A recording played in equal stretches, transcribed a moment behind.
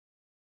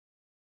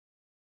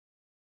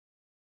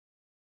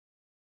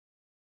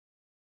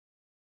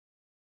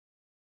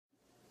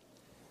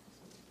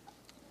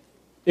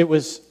It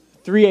was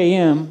 3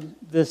 a.m.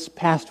 this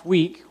past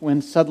week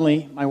when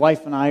suddenly my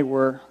wife and I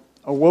were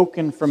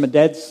awoken from a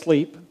dead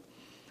sleep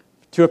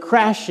to a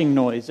crashing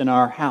noise in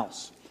our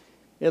house.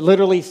 It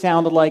literally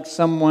sounded like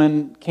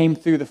someone came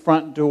through the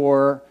front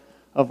door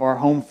of our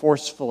home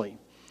forcefully.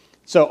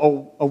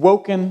 So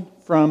awoken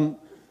from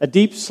a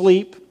deep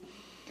sleep,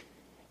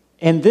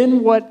 and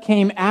then what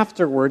came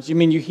afterwards,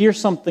 you hear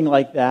something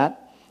like that,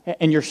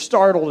 and you're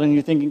startled and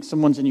you're thinking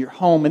someone's in your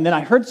home. And then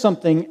I heard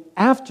something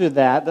after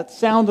that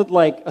sounded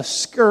like a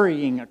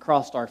scurrying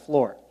across our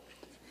floor.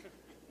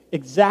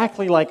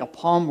 Exactly like a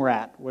palm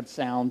rat would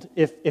sound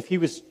if he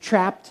was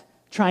trapped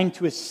trying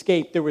to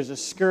escape. There was a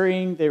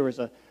scurrying, there was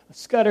a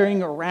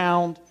scuttering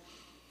around.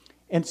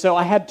 And so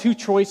I had two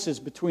choices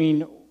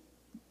between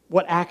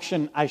what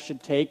action I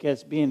should take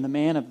as being the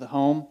man of the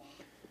home.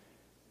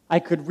 I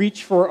could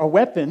reach for a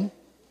weapon,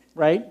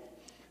 right?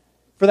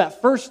 For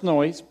that first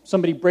noise,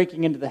 somebody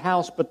breaking into the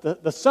house, but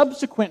the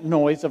subsequent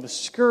noise of a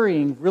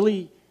scurrying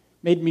really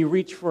made me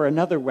reach for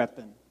another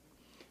weapon.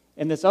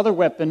 And this other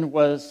weapon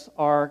was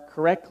our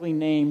correctly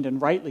named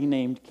and rightly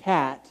named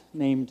cat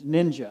named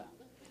Ninja.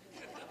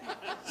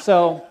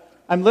 So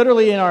I'm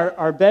literally in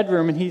our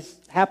bedroom, and he's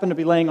happened to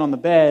be laying on the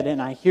bed,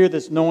 and I hear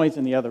this noise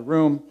in the other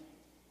room.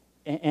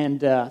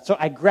 And so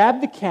I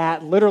grabbed the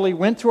cat, literally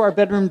went to our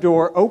bedroom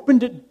door,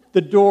 opened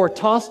the door,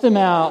 tossed him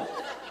out,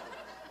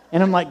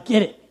 and I'm like,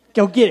 get it.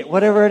 Go get it,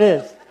 whatever it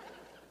is.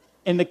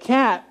 And the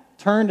cat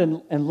turned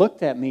and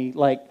looked at me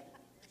like,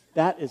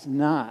 that is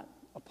not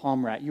a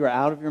palm rat. You are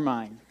out of your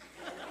mind.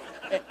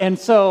 And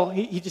so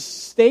he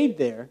just stayed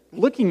there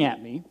looking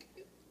at me.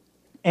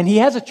 And he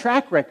has a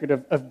track record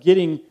of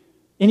getting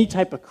any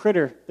type of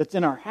critter that's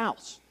in our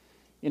house,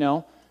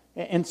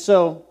 And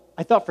so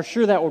I thought for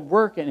sure that would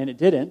work, and it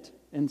didn't.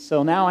 And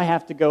so now I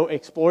have to go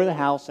explore the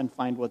house and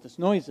find what this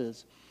noise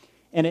is.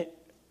 And it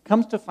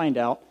comes to find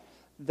out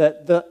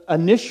that the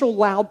initial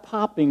loud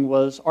popping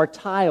was our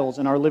tiles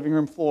in our living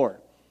room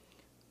floor,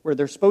 where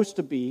they're supposed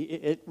to be.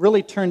 It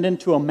really turned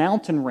into a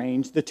mountain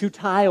range. The two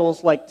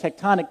tiles, like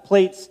tectonic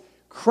plates,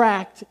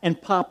 cracked and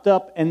popped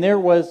up, and there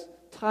was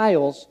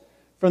tiles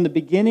from the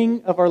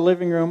beginning of our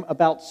living room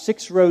about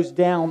 6 rows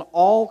down,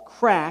 all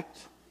cracked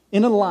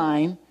in a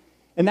line,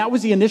 and that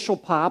was the initial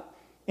pop,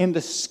 and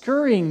the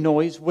scurrying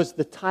noise was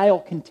the tile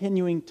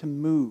continuing to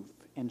move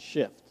and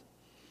shift.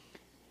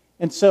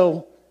 And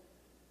so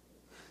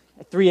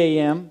at 3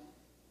 a.m.,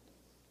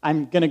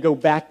 I'm going to go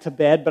back to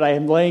bed, but I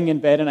am laying in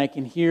bed and I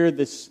can hear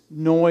this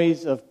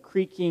noise of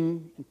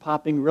creaking and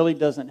popping. Really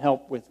doesn't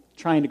help with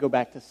trying to go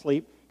back to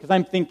sleep, because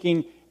I'm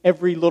thinking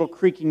every little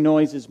creaking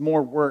noise is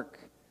more work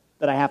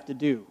that I have to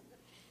do.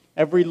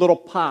 Every little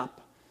pop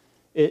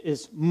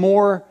is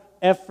more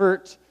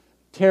effort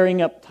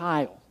tearing up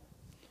tile.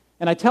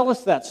 And I tell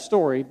us that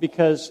story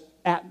because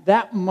at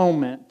that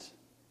moment,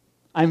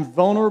 I'm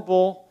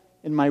vulnerable.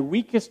 In my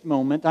weakest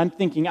moment, I'm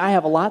thinking, I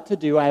have a lot to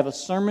do. I have a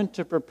sermon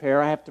to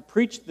prepare. I have to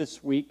preach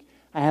this week.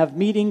 I have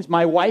meetings.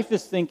 My wife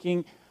is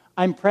thinking,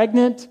 I'm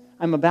pregnant.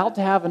 I'm about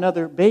to have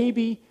another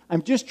baby.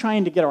 I'm just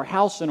trying to get our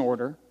house in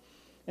order.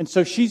 And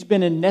so she's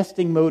been in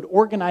nesting mode,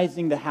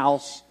 organizing the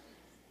house.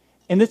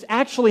 And this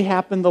actually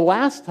happened the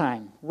last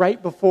time,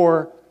 right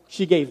before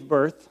she gave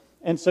birth.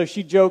 And so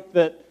she joked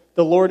that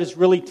the Lord is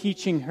really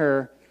teaching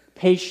her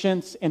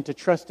patience and to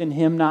trust in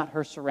Him, not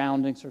her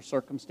surroundings or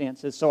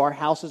circumstances. So our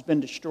house has been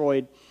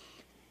destroyed.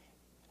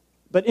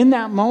 But in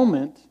that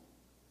moment,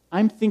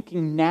 I'm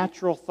thinking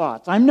natural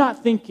thoughts. I'm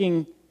not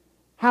thinking,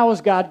 how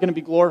is God going to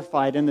be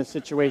glorified in this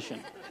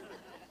situation?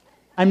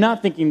 I'm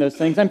not thinking those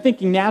things. I'm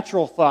thinking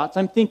natural thoughts.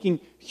 I'm thinking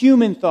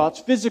human thoughts,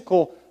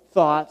 physical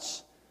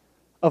thoughts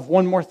of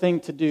one more thing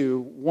to do,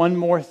 one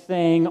more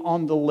thing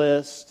on the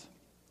list,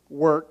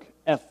 work,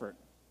 effort.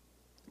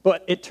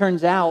 But it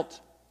turns out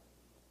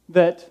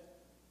that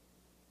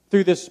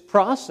through this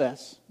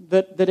process,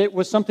 that it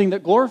was something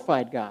that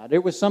glorified God.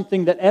 It was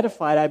something that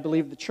edified, I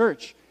believe, the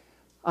church.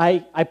 I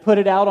put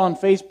it out on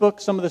Facebook,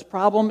 some of this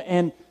problem,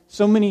 and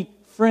so many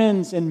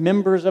friends and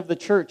members of the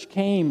church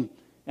came,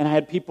 and I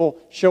had people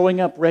showing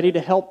up ready to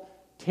help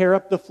tear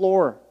up the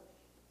floor.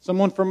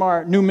 Someone from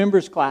our new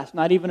members class,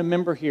 not even a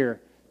member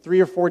here, 3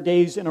 or 4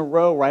 days in a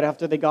row, right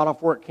after they got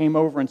off work, came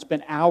over and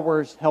spent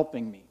hours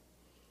helping me.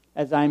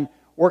 As I'm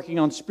working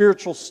on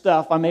spiritual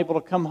stuff, I'm able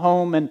to come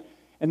home, and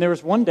there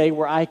was one day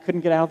where I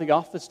couldn't get out of the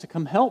office to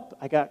come help.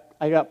 I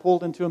got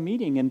pulled into a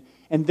meeting,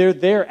 and they're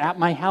there at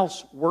my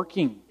house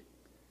working,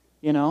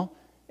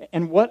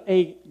 And what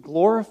a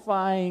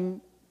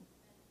glorifying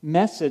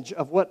message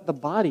of what the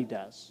body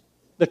does.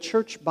 The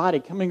church body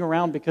coming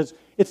around, because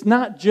it's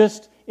not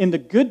just in the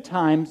good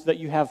times that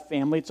you have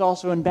family, it's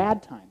also in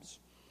bad times.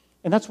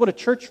 And that's what a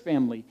church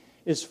family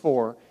is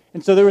for.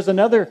 And so there was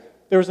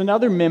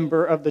another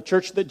member of the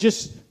church that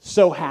just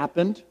so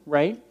happened,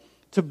 right,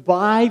 to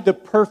buy the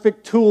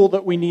perfect tool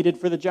that we needed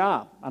for the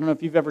job. I don't know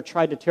if you've ever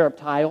tried to tear up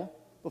tile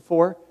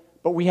before,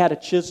 but we had a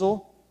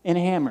chisel and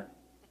a hammer.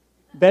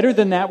 Better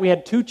than that, we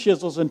had 2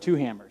 chisels and 2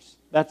 hammers.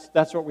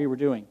 That's what we were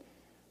doing.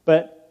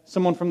 But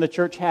someone from the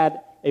church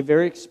had a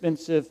very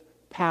expensive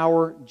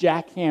power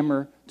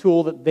jackhammer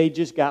tool that they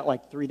just got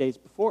like 3 days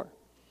before.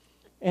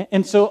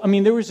 And so, I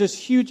mean, there was this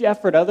huge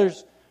effort.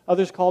 Others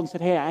called and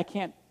said, hey,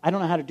 I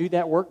don't know how to do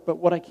that work, but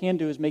what I can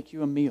do is make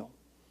you a meal.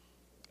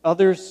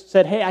 Others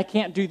said, hey, I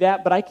can't do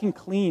that, but I can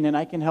clean and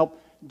I can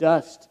help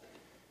dust.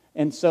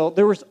 And so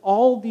there was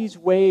all these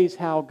ways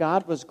how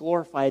God was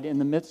glorified in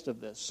the midst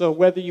of this. So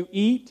whether you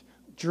eat,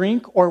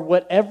 drink, or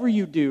whatever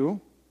you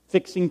do,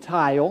 fixing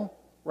tile,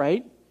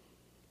 right?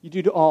 You do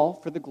it all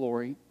for the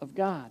glory of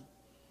God.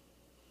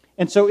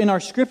 And so in our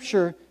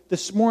scripture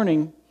this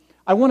morning,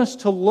 I want us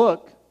to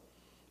look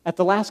at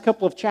the last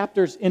couple of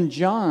chapters in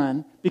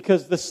John,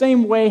 because the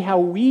same way how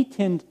we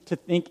tend to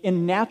think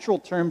in natural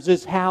terms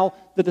is how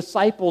the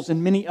disciples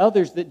and many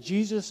others that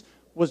Jesus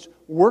was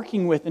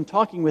working with and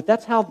talking with,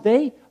 that's how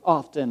they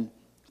often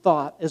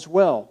thought as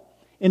well.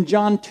 In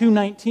John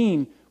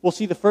 2:19, we'll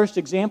see the first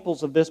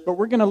examples of this, but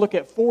we're going to look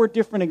at 4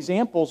 different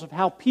examples of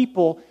how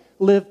people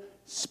live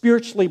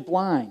spiritually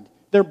blind.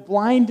 They're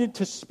blinded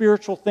to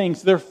spiritual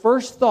things. Their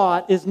first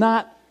thought is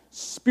not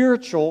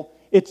spiritual,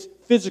 it's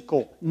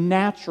physical,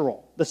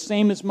 natural, the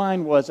same as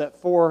mine was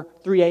at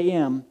 3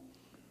 a.m.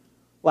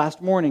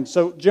 last morning.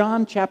 So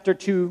John chapter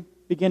 2,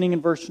 beginning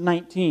in verse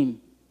 19.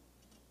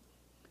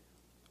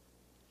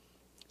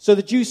 So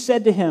the Jews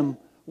said to him,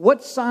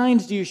 what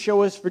signs do you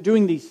show us for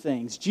doing these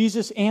things?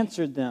 Jesus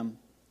answered them,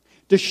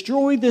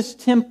 destroy this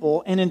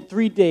temple, and in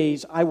 3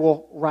 days I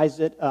will rise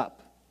it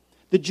up.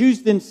 The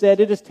Jews then said,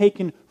 it has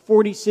taken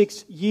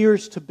 46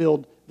 years to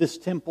build this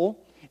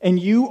temple, and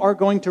you are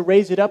going to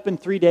raise it up in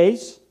 3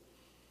 days?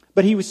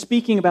 But he was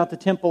speaking about the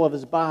temple of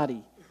his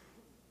body.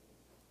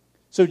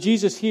 So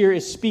Jesus here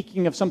is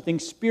speaking of something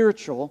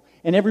spiritual,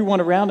 and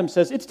everyone around him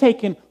says, it's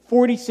taken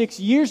 46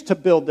 years to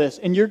build this,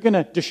 and you're going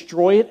to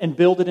destroy it and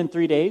build it in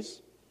 3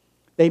 days?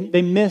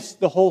 They miss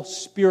the whole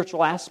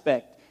spiritual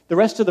aspect. The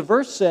rest of the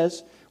verse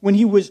says, when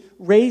he was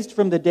raised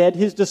from the dead,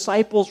 his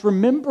disciples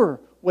remember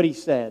what he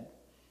said.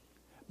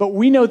 But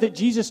we know that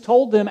Jesus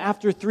told them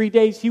after 3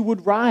 days he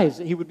would rise,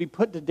 that he would be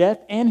put to death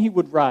and he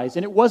would rise.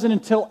 And it wasn't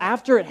until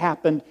after it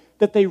happened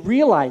that they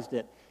realized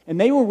it. And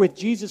they were with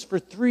Jesus for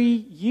 3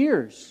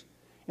 years.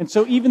 And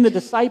so even the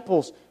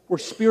disciples were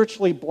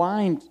spiritually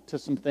blind to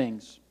some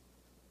things.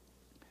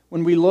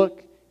 When we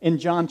look in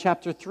John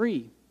chapter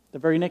 3, the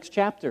very next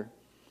chapter,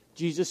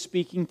 Jesus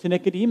speaking to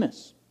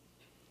Nicodemus.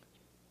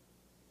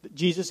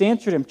 Jesus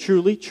answered him,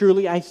 truly,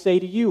 truly, I say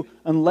to you,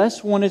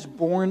 unless one is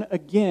born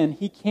again,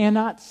 he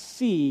cannot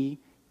see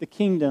the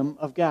kingdom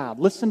of God.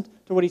 Listen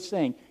to what he's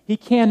saying. He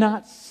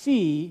cannot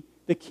see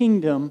the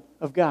kingdom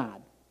of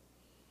God.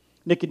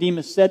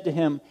 Nicodemus said to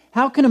him,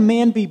 how can a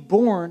man be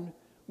born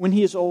when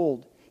he is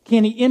old?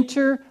 Can he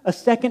enter a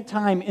second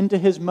time into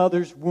his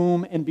mother's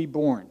womb and be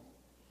born?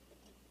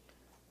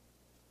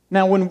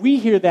 Now, when we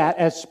hear that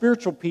as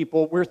spiritual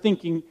people, we're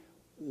thinking,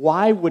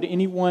 why would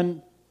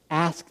anyone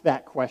ask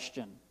that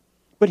question?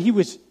 But he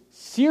was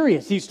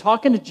serious. He's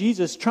talking to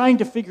Jesus, trying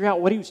to figure out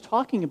what he was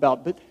talking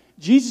about. But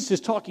Jesus is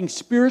talking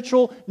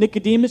spiritual.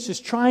 Nicodemus is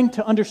trying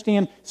to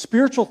understand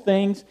spiritual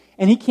things,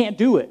 and he can't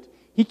do it.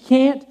 He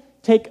can't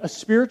take a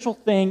spiritual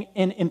thing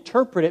and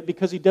interpret it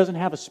because he doesn't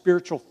have a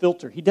spiritual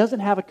filter. He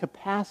doesn't have a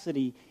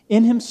capacity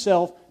in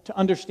himself to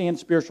understand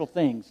spiritual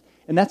things.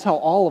 And that's how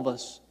all of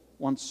us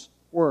once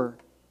were.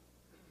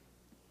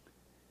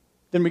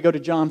 Then we go to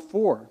John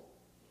 4.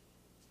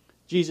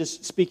 Jesus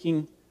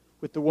speaking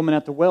with the woman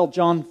at the well.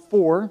 John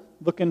 4,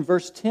 look in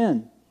verse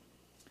 10.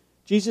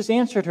 Jesus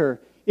answered her,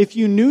 if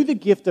you knew the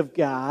gift of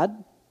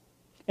God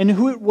and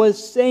who it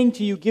was saying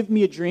to you, give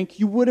me a drink,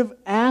 you would have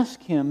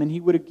asked him and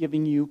he would have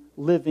given you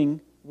living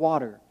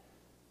water.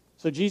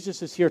 So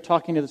Jesus is here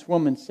talking to this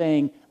woman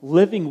saying,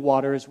 living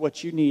water is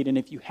what you need, and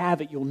if you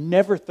have it, you'll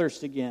never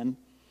thirst again.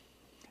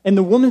 And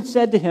the woman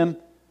said to him,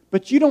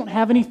 but you don't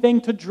have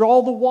anything to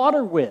draw the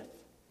water with.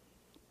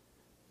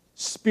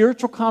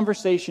 Spiritual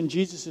conversation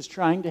Jesus is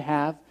trying to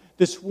have.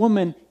 This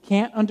woman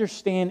can't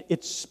understand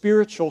it's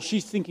spiritual.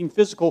 She's thinking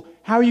physical.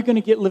 How are you going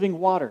to get living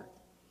water?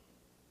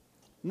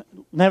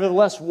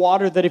 Nevertheless,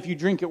 water that if you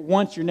drink it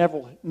once, you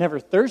never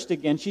thirst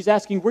again. She's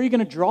asking, where are you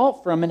going to draw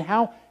it from, and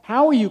how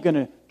are you going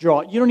to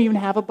draw it? You don't even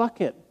have a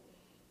bucket.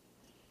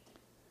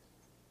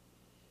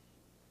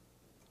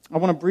 I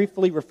want to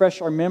briefly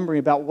refresh our memory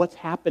about what's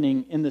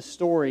happening in this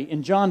story.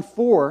 In John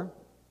 4,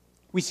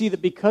 we see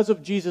that because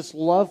of Jesus'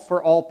 love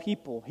for all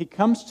people, he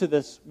comes to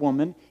this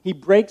woman, he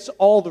breaks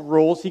all the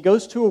rules, he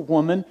goes to a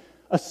woman,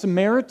 a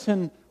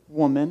Samaritan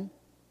woman,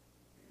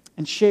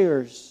 and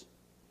shares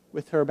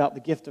with her about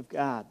the gift of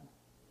God.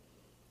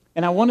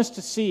 And I want us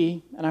to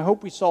see, and I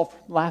hope we saw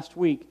last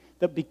week,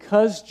 that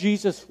because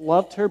Jesus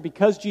loved her,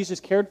 because Jesus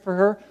cared for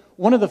her,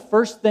 one of the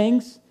first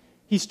things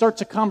he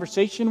starts a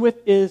conversation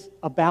with is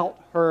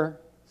about her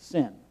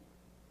sin.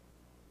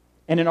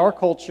 And in our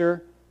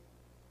culture,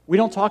 we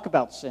don't talk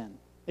about sin.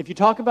 If you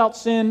talk about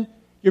sin,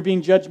 you're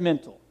being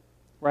judgmental,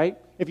 right?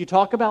 If you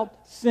talk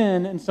about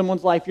sin in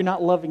someone's life, you're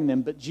not loving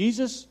them. But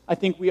Jesus, I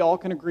think we all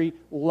can agree,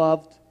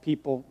 loved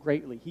people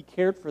greatly. He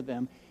cared for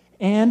them.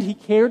 And he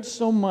cared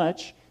so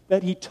much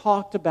that he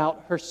talked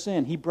about her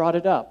sin. He brought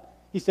it up.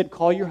 He said,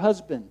 call your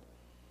husband.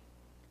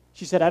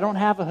 She said, I don't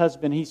have a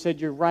husband. He said,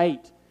 you're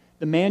right.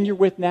 The man you're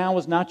with now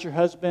is not your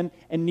husband,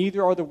 and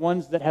neither are the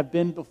ones that have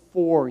been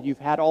before. You've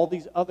had all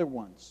these other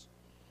ones.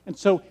 And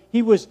so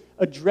he was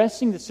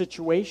addressing the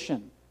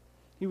situation.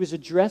 He was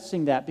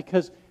addressing that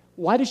because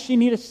why does she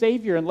need a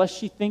Savior unless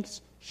she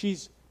thinks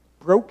she's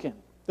broken?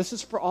 This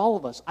is for all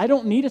of us. I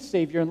don't need a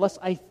Savior unless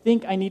I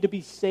think I need to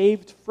be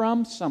saved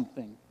from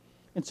something.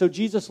 And so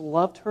Jesus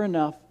loved her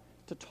enough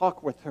to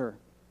talk with her.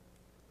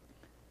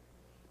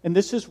 And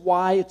this is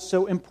why it's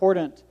so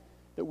important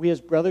that we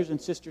as brothers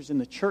and sisters in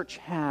the church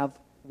have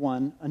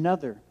one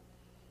another.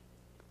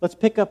 Let's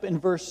pick up in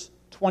verse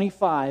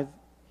 25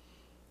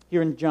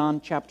 here in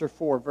John chapter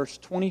 4. Verse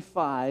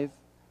 25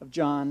 of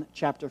John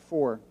chapter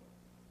 4.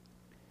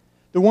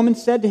 The woman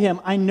said to him,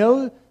 I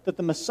know that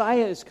the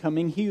Messiah is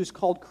coming, he who is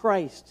called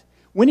Christ.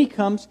 When he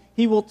comes,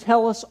 he will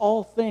tell us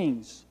all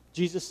things.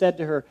 Jesus said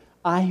to her,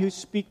 I who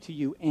speak to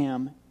you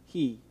am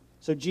he.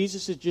 So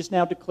Jesus is just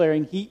now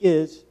declaring he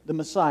is the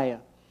Messiah.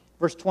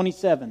 Verse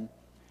 27.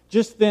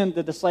 Just then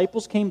the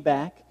disciples came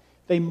back.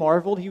 They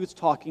marveled he was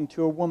talking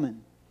to a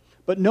woman.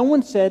 But no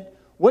one said,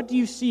 what do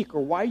you seek,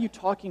 or why are you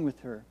talking with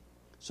her?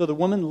 So the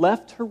woman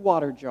left her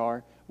water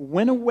jar,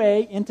 went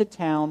away into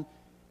town,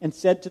 and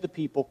said to the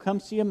people, come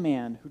see a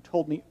man who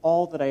told me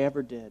all that I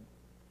ever did.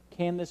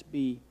 Can this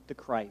be the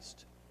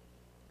Christ?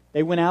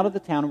 They went out of the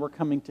town and were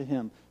coming to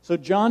him. So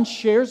John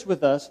shares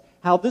with us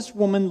how this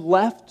woman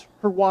left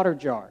her water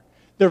jar.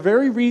 The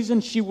very reason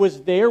she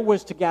was there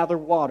was to gather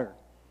water.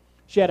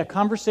 She had a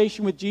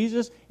conversation with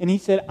Jesus, and he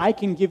said, I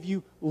can give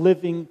you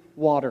living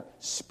water,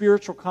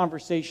 spiritual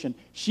conversation.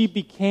 She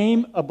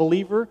became a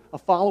believer, a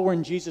follower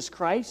in Jesus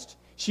Christ.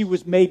 She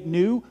was made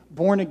new,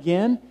 born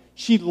again.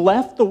 She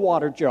left the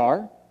water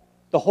jar.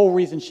 The whole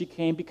reason she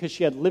came, because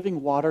she had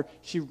living water.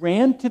 She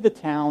ran to the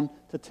town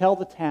to tell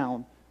the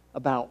town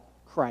about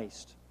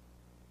Christ.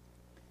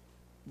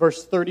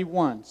 Verse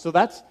 31. So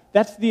that's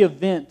the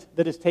event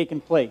that has taken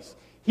place.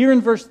 Here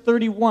in verse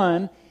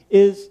 31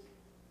 is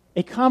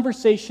a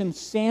conversation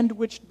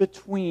sandwiched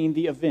between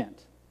the event.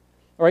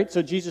 All right,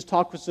 so Jesus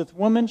talked with this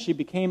woman. She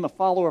became a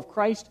follower of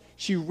Christ.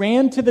 She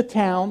ran to the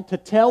town to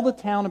tell the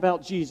town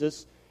about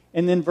Jesus.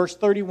 And then verse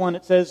 31,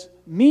 it says,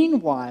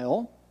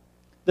 meanwhile,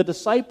 the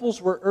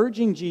disciples were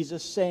urging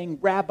Jesus, saying,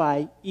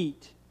 Rabbi,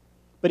 eat.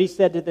 But he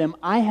said to them,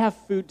 I have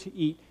food to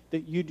eat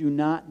that you do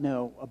not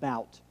know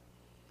about.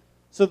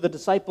 So the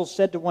disciples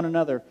said to one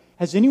another,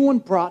 has anyone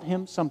brought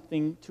him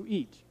something to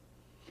eat?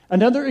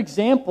 Another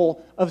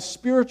example of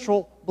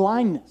spiritual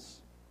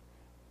blindness.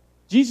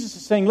 Jesus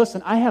is saying,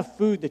 listen, I have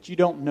food that you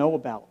don't know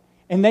about.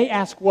 And they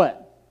ask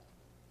what?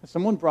 Has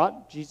someone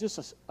brought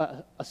Jesus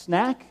a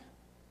snack?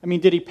 I mean,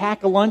 did he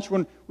pack a lunch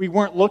when we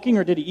weren't looking,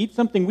 or did he eat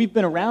something? We've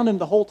been around him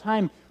the whole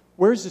time.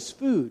 Where's this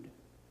food?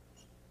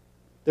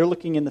 They're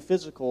looking in the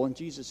physical, and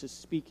Jesus is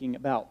speaking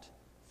about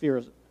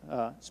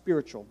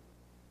spiritual.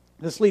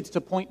 This leads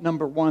to point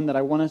number 1 that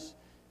I want us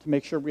to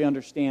make sure we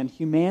understand.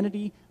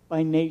 Humanity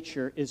by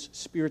nature is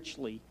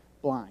spiritually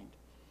blind.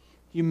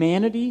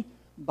 Humanity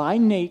by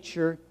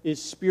nature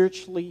is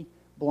spiritually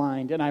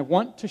blind. And I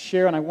want to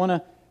share, and I want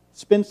to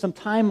spend some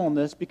time on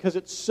this because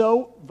it's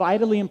so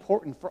vitally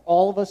important for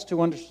all of us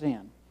to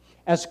understand.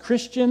 As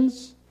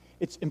Christians,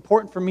 it's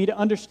important for me to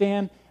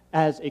understand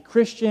as a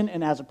Christian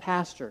and as a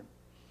pastor.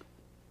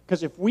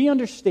 Because if we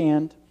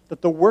understand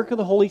that the work of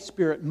the Holy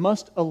Spirit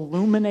must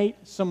illuminate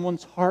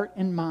someone's heart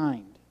and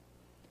mind,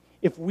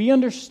 if we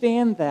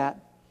understand that,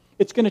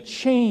 it's going to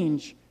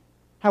change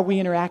how we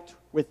interact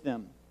with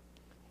them.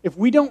 If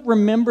we don't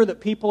remember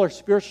that people are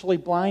spiritually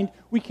blind,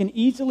 we can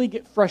easily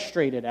get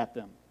frustrated at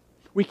them.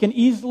 We can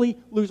easily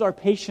lose our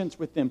patience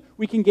with them.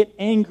 We can get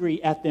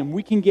angry at them.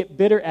 We can get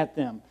bitter at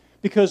them.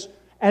 Because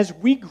as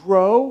we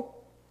grow,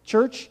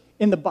 church,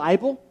 in the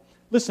Bible,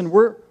 listen,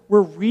 we're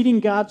reading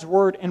God's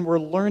Word and we're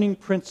learning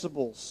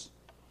principles.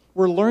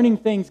 We're learning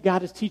things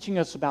God is teaching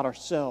us about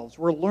ourselves.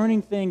 We're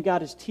learning things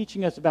God is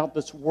teaching us about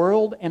this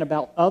world and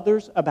about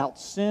others, about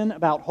sin,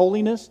 about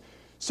holiness.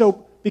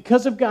 So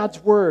because of God's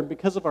Word,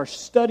 because of our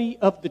study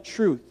of the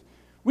truth,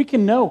 we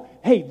can know,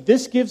 hey,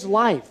 this gives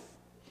life.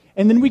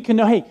 And then we can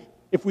know, hey,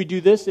 if we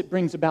do this, it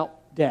brings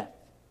about death.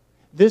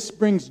 This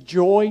brings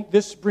joy.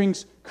 This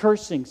brings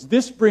cursings.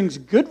 This brings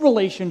good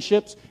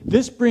relationships.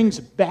 This brings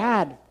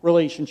bad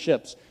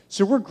relationships.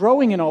 So we're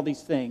growing in all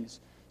these things.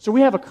 So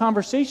we have a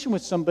conversation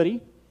with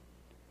somebody,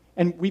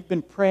 and we've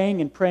been praying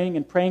and praying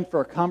and praying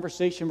for a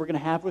conversation we're going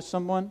to have with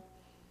someone.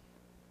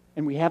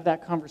 And we have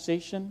that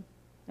conversation,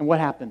 and what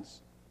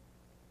happens?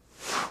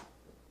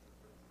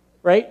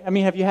 Right? I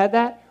mean, have you had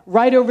that?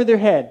 Right over their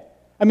head.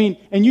 I mean,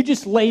 and you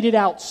just laid it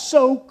out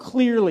so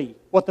clearly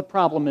what the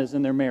problem is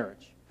in their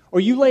marriage. Or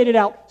you laid it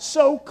out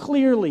so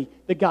clearly,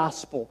 the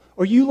gospel.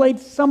 Or you laid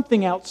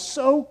something out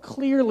so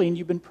clearly, and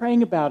you've been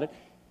praying about it.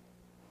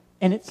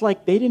 And it's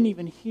like they didn't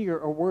even hear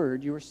a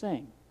word you were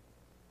saying.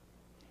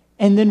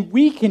 And then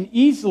we can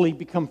easily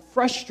become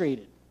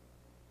frustrated.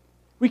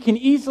 We can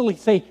easily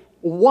say,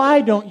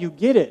 why don't you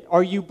get it?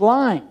 Are you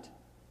blind?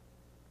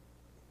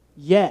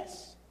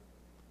 Yes.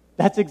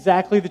 That's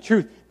exactly the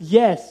truth.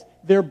 Yes,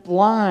 they're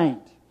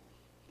blind.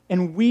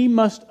 And we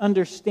must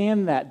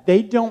understand that.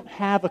 They don't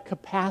have a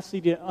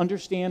capacity to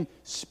understand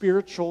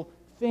spiritual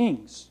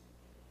things.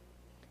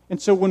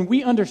 And so when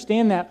we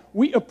understand that,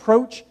 we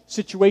approach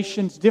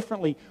situations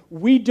differently.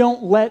 We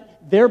don't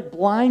let their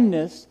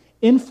blindness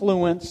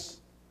influence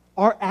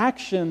our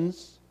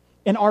actions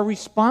and our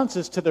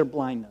responses to their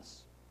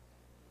blindness.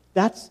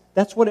 That's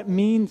what it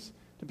means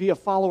to be a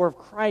follower of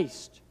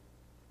Christ.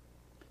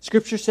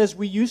 Scripture says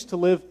we used to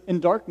live in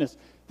darkness.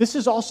 This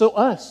is also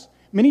us.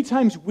 Many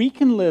times we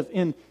can live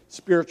in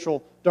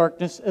spiritual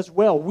darkness as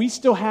well. We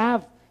still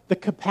have the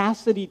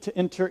capacity to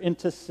enter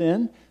into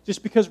sin.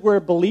 Just because we're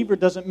a believer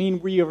doesn't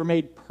mean we are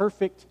made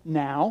perfect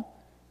now.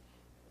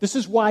 This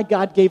is why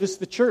God gave us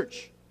the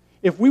church.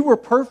 If we were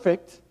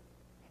perfect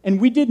and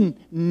we didn't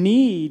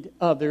need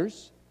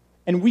others,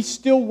 and we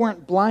still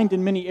weren't blind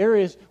in many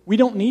areas, we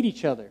don't need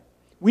each other.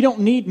 We don't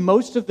need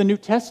most of the New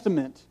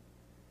Testament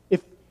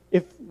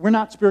if we're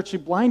not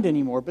spiritually blind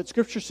anymore. But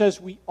Scripture says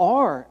we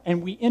are,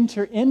 and we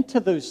enter into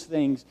those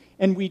things,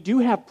 and we do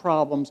have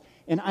problems,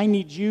 and I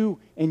need you,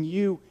 and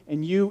you,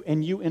 and you,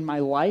 and you in my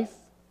life,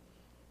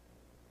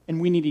 and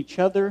we need each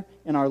other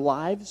in our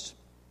lives,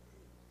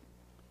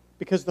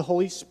 because the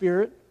Holy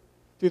Spirit,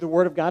 through the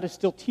Word of God, is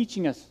still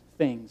teaching us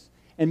things.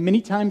 And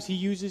many times He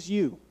uses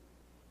you.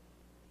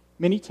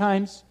 Many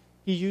times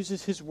He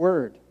uses His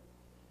Word.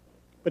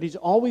 But He's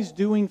always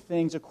doing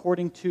things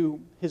according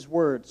to His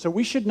Word. So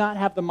we should not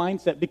have the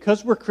mindset,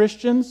 because we're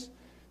Christians,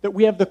 that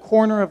we have the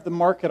corner of the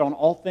market on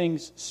all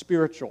things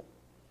spiritual.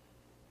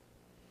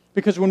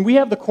 Because when we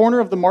have the corner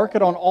of the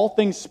market on all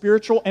things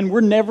spiritual and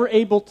we're never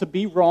able to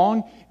be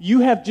wrong,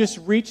 you have just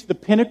reached the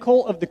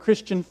pinnacle of the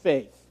Christian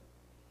faith.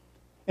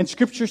 And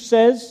Scripture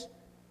says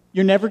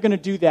you're never going to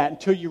do that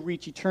until you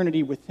reach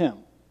eternity with Him.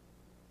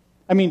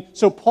 I mean,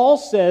 so Paul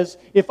says,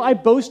 if I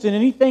boast in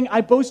anything, I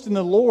boast in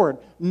the Lord,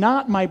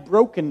 not my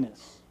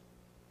brokenness.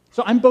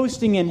 So I'm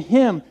boasting in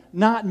Him,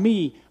 not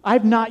me.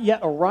 I've not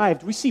yet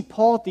arrived. We see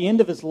Paul at the end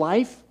of his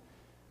life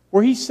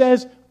where he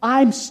says,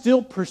 I'm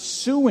still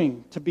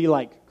pursuing to be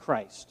like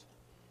Christ.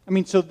 I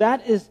mean, so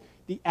that is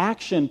the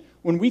action.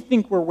 When we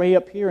think we're way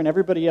up here and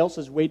everybody else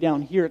is way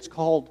down here, it's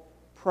called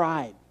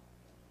pride.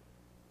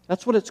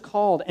 That's what it's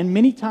called. And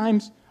many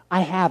times I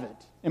have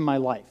it in my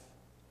life.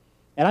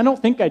 And I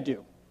don't think I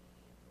do.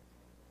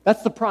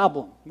 That's the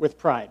problem with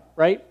pride,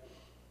 right?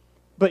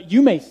 But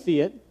you may see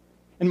it,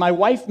 and my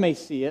wife may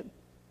see it,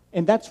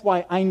 and that's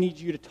why I need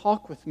you to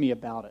talk with me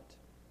about it.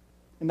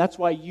 And that's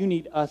why you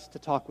need us to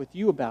talk with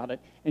you about it,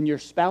 and your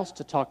spouse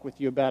to talk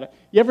with you about it.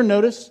 You ever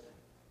notice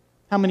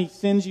how many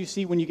sins you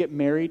see when you get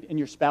married in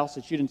your spouse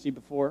that you didn't see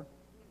before?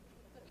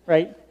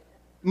 Right?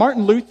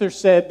 Martin Luther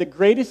said the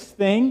greatest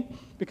thing,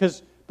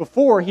 because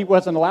before he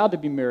wasn't allowed to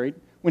be married,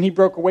 when he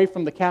broke away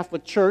from the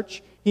Catholic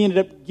Church, he ended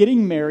up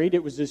getting married.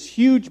 It was this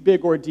huge,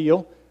 big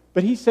ordeal.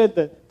 But he said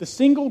that the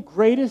single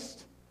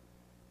greatest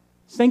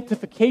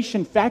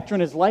sanctification factor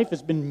in his life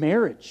has been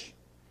marriage.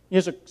 He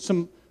has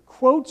some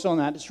quotes on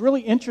that. It's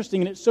really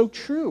interesting, and it's so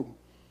true.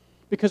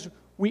 Because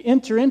we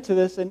enter into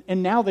this,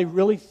 and now they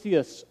really see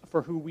us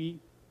for who we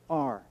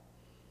are.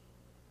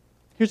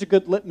 Here's a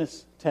good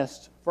litmus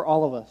test for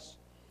all of us.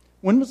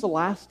 When was the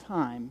last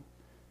time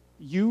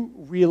you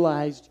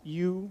realized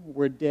you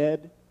were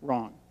dead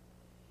wrong?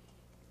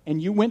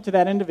 And you went to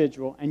that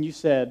individual and you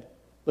said,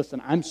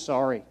 listen, I'm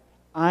sorry.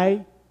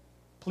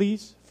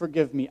 Please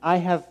forgive me. I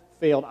have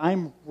failed.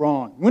 I'm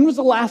wrong. When was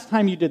the last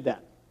time you did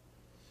that?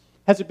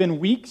 Has it been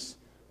weeks,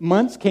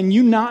 months? Can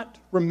you not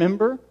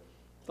remember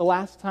the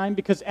last time?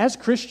 Because as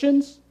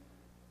Christians,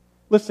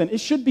 listen, it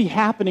should be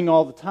happening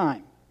all the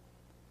time.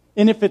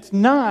 And if it's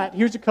not,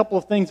 here's a couple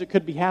of things that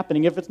could be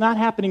happening. If it's not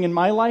happening in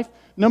my life,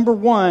 number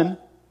one,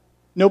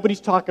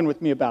 nobody's talking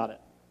with me about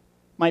it.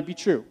 Might be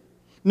true.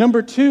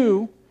 Number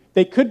two,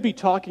 they could be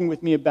talking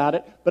with me about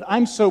it, but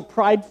I'm so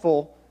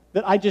prideful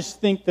that I just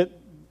think that,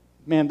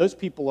 man, those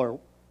people are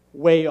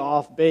way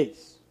off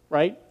base,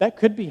 right? That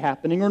could be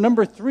happening. Or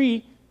number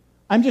three,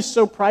 I'm just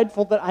so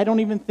prideful that I don't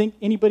even think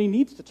anybody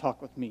needs to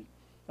talk with me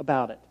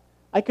about it.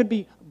 I could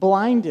be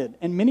blinded,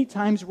 and many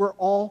times we're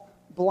all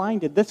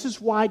blinded. This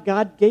is why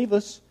God gave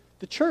us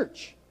the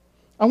church.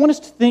 I want us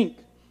to think,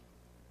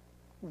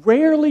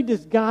 rarely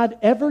does God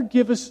ever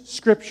give us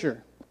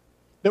Scripture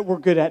that we're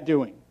good at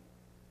doing.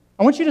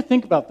 I want you to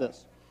think about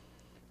this.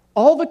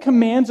 All the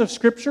commands of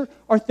Scripture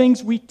are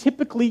things we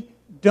typically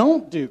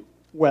don't do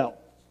well.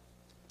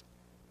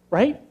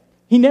 Right?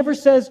 He never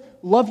says,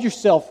 love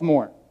yourself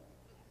more.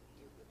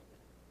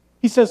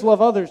 He says, love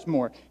others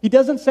more. He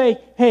doesn't say,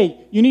 hey,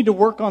 you need to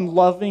work on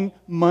loving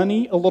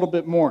money a little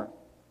bit more.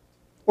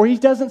 Or he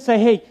doesn't say,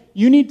 hey,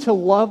 you need to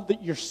love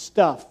your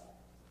stuff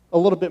a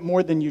little bit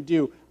more than you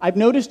do. I've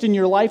noticed in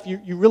your life,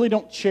 you really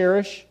don't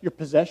cherish your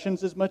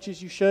possessions as much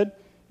as you should.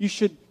 You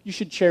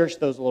should cherish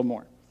those a little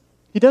more.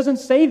 He doesn't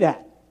say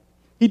that.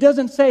 He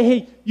doesn't say,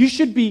 hey, you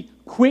should be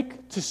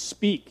quick to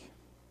speak.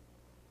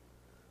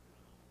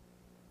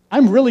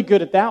 I'm really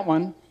good at that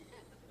one.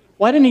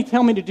 Why didn't he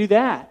tell me to do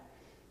that?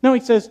 No, he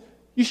says,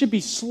 you should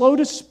be slow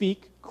to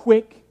speak,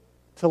 quick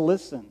to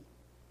listen.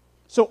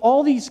 So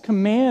all these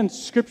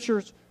commands,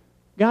 Scriptures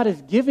God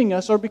is giving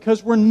us are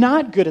because we're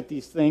not good at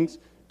these things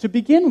to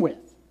begin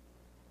with,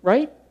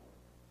 right?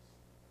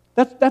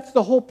 That's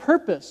the whole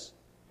purpose.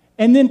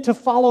 And then to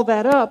follow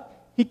that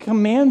up, he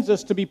commands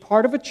us to be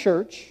part of a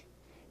church,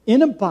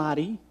 in a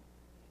body,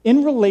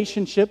 in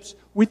relationships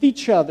with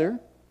each other,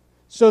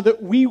 so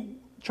that we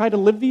try to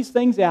live these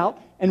things out,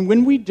 and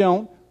when we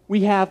don't,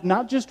 we have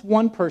not just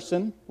one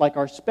person, like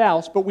our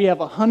spouse, but we have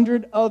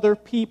 100 other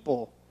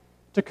people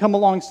to come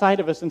alongside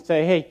of us and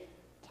say, hey,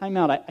 time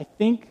out, I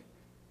think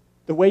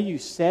the way you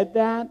said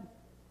that,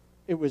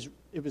 it was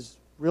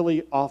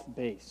really off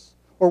base.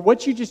 Or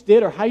what you just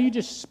did, or how you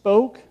just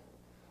spoke,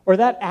 or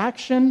that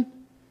action,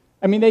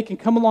 I mean, they can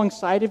come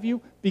alongside of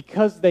you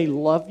because they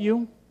love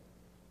you.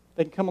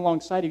 They can come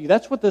alongside of you.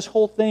 That's what this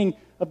whole thing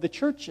of the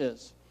church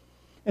is.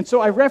 And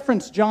so I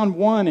referenced John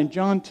 1 and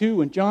John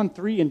 2 and John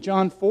 3 and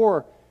John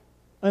 4,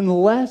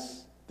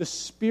 unless the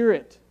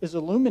Spirit is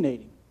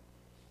illuminating.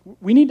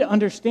 We need to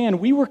understand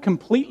we were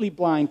completely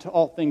blind to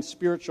all things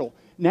spiritual.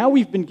 Now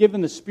we've been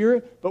given the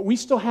Spirit, but we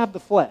still have the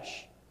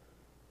flesh.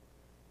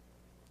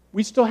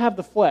 We still have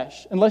the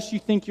flesh. Unless you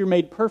think you're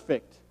made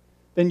perfect,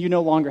 then you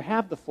no longer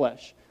have the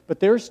flesh. But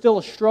there's still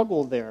a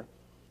struggle there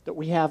that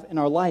we have in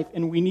our life,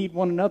 and we need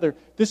one another.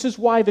 This is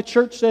why the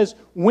church says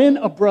when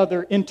a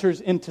brother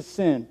enters into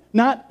sin,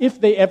 not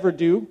if they ever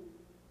do.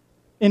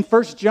 In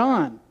 1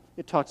 John,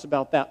 it talks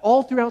about that.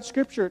 All throughout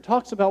Scripture, it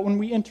talks about when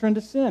we enter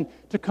into sin,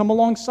 to come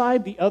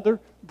alongside the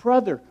other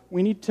brother.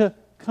 We need to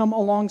come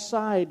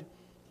alongside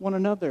one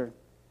another,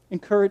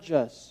 encourage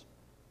us.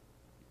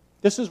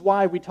 This is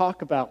why we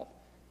talk about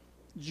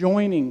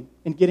joining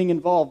and getting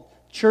involved.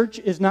 Church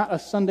is not a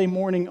Sunday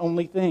morning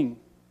only thing.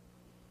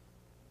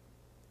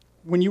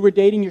 When you were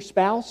dating your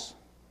spouse,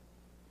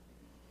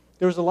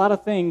 there was a lot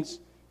of things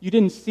you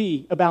didn't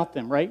see about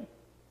them, right?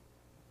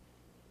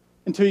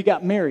 Until you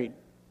got married.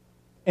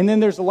 And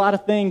then there's a lot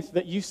of things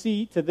that you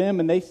see to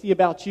them and they see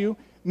about you.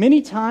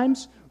 Many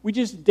times, we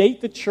just date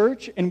the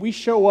church and we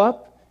show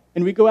up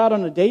and we go out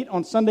on a date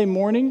on Sunday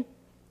morning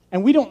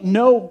and we don't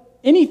know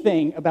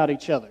anything about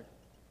each other.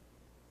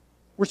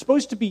 We're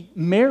supposed to be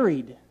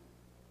married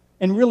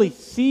and really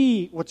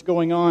see what's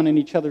going on in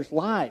each other's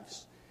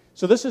lives.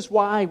 So this is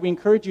why we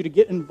encourage you to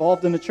get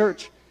involved in the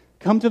church.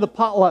 Come to the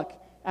potluck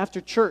after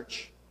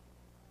church.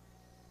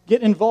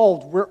 Get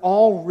involved. We're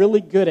all really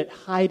good at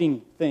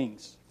hiding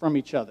things from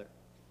each other.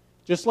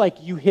 Just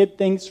like you hid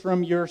things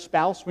from your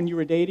spouse when you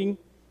were dating,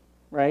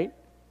 right?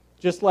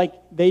 Just like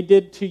they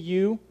did to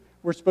you.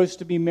 We're supposed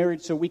to be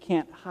married, so we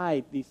can't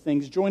hide these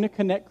things. Join a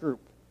connect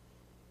group.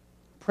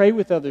 Pray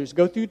with others.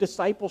 Go through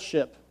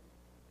discipleship.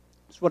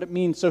 That's what it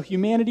means. So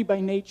humanity by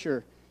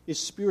nature is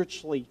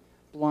spiritually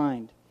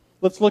blind.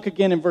 Let's look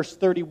again in verse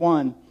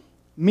 31.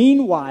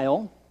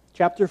 Meanwhile,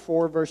 chapter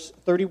 4, verse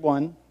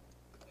 31.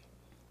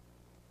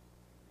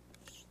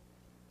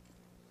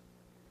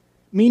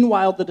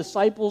 Meanwhile, the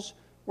disciples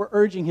were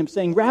urging him,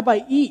 saying, Rabbi,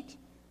 eat.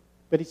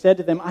 But he said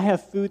to them, I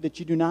have food that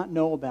you do not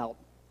know about.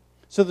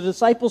 So the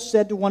disciples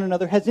said to one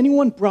another, has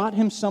anyone brought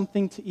him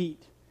something to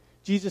eat?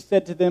 Jesus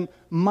said to them,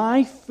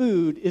 my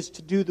food is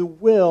to do the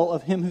will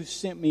of him who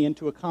sent me and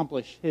to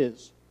accomplish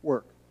his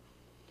work.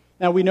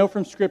 Now, we know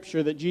from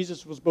Scripture that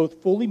Jesus was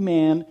both fully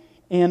man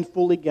and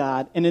fully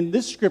God. And in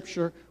this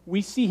Scripture,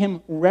 we see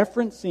him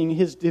referencing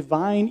his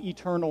divine,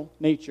 eternal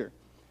nature.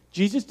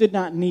 Jesus did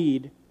not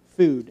need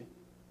food.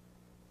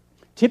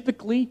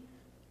 Typically,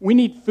 we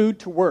need food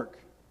to work.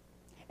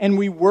 And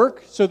we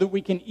work so that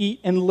we can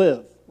eat and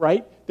live,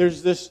 right?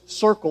 There's this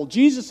circle.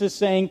 Jesus is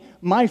saying,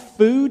 my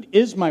food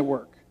is my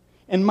work.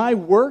 And my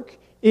work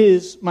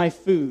is my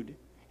food.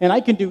 And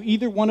I can do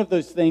either one of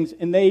those things,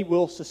 and they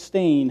will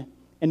sustain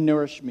and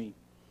nourish me.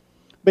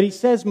 But he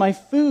says, my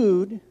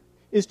food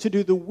is to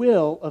do the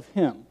will of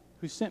him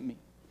who sent me.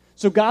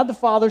 So God the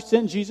Father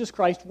sent Jesus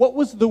Christ. What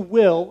was the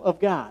will of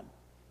God?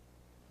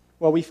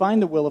 Well, we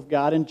find the will of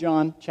God in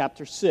John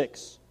chapter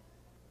 6.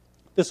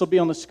 This will be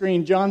on the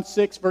screen. John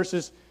 6,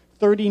 verses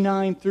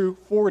 39 through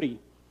 40.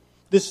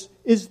 This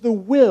is the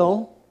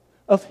will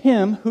of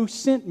him who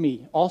sent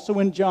me, also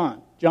in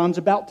John. John's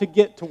about to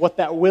get to what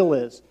that will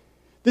is.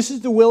 This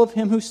is the will of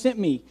him who sent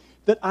me,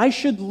 that I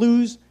should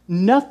lose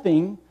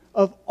nothing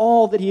of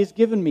all that he has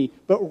given me,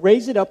 but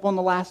raise it up on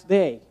the last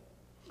day.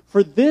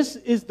 For this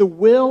is the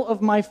will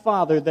of my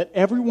Father, that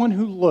everyone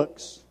who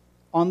looks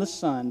on the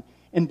Son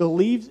and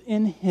believes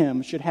in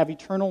him should have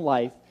eternal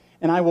life,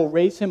 and I will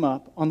raise him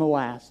up on the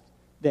last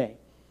day.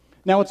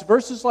 Now, it's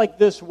verses like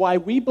this why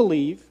we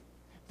believe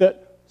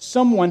that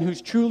someone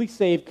who's truly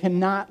saved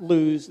cannot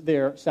lose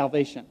their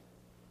salvation.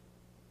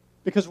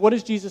 Because what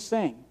is Jesus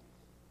saying?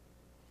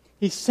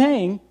 He's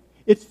saying,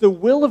 it's the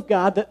will of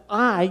God that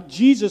I,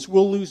 Jesus,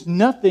 will lose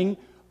nothing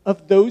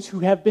of those who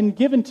have been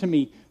given to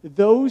me.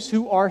 Those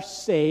who are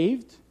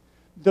saved,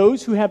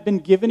 those who have been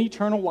given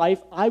eternal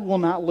life, I will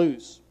not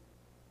lose.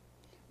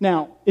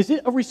 Now, is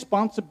it a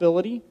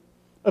responsibility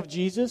of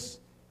Jesus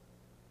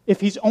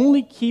if he's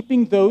only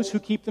keeping those who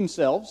keep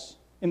themselves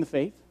in the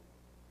faith?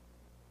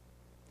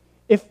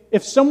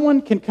 If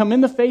someone can come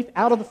in the faith,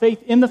 out of the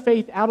faith, in the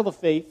faith, out of the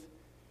faith,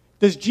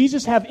 does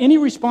Jesus have any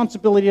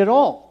responsibility at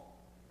all?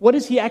 what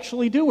is he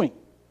actually doing?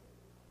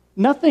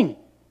 Nothing.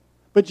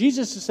 But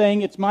Jesus is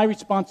saying, it's my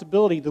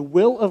responsibility, the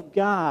will of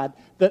God,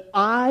 that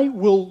I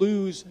will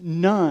lose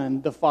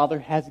none the Father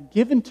has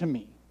given to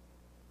me.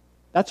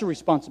 That's a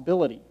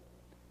responsibility.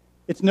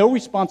 It's no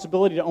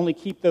responsibility to only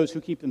keep those who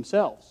keep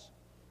themselves.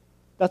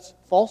 That's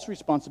false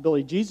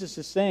responsibility. Jesus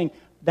is saying,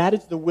 that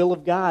is the will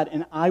of God,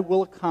 and I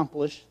will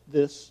accomplish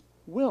this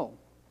will.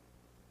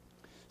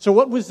 So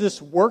what was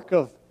this work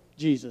of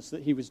Jesus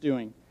that he was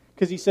doing?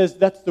 Because he says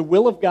that's the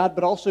will of God,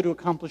 but also to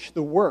accomplish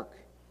the work.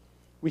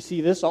 We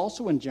see this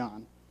also in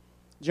John.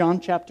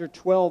 John chapter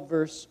 12,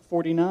 verse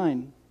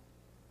 49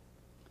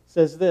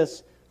 says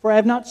this, "For I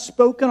have not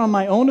spoken on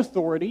my own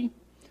authority,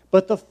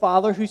 but the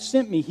Father who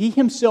sent me, he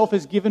himself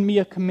has given me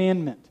a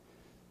commandment."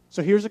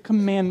 So here's a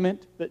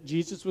commandment that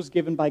Jesus was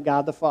given by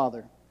God the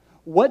Father.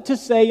 What to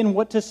say and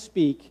what to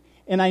speak,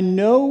 and I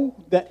know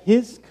that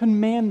his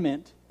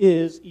commandment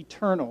is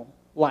eternal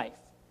life.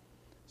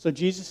 So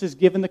Jesus is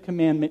given the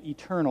commandment,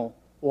 eternal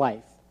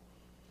life.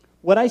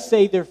 What I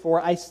say,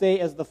 therefore, I say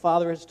as the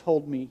Father has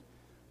told me.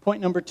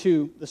 Point number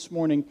 2 this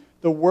morning,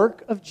 the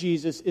work of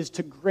Jesus is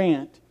to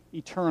grant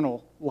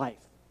eternal life.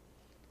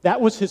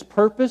 That was his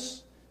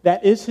purpose.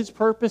 That is his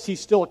purpose. He's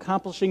still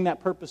accomplishing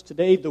that purpose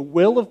today. The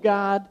will of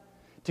God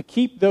to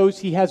keep those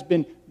he has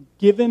been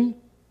given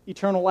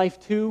eternal life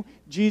to.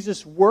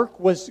 Jesus' work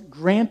was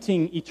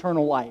granting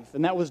eternal life,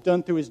 and that was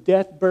done through his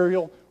death,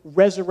 burial,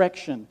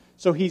 resurrection.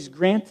 So he's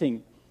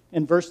granting.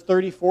 In verse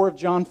 34 of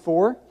John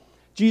 4,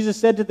 Jesus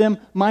said to them,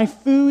 "My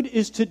food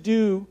is to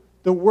do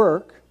the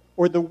work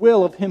or the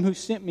will of him who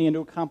sent me and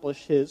to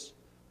accomplish his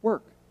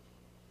work."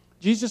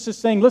 Jesus is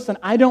saying, listen,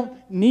 I don't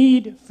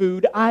need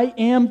food. I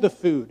am the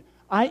food.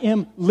 I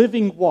am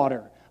living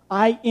water.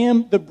 I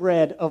am the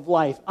bread of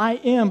life. I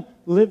am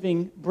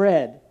living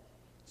bread.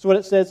 That's what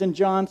it says in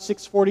John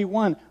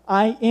 6:41.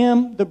 I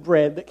am the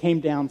bread that came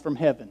down from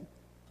heaven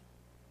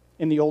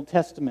in the Old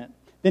Testament.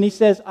 Then he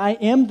says, I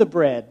am the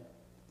bread.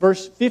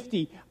 Verse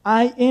 50,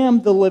 I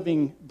am the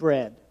living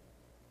bread.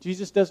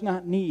 Jesus does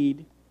not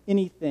need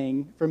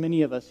anything from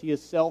any of us. He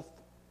is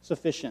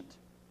self-sufficient.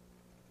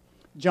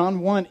 John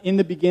 1, in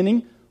the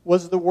beginning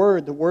was the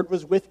Word. The Word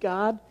was with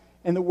God,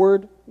 and the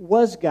Word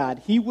was God.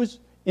 He was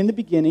in the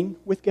beginning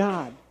with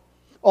God.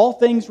 All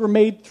things were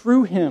made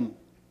through him,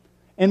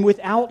 and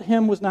without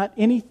him was not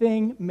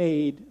anything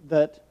made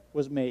that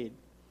was made.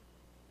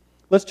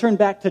 Let's turn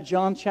back to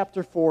John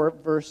chapter 4,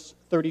 verse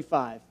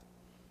 35.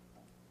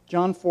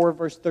 John 4,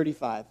 verse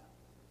 35.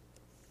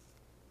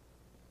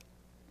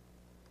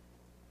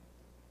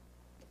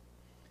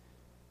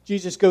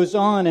 Jesus goes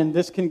on, and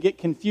this can get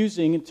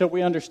confusing until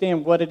we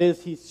understand what it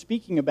is he's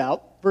speaking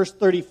about. Verse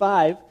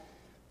 35,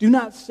 do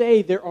not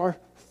say there are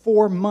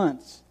 4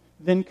 months,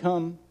 then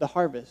come the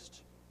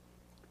harvest.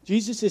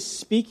 Jesus is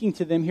speaking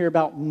to them here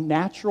about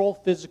natural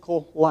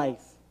physical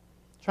life,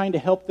 trying to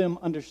help them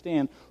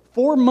understand.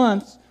 4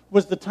 months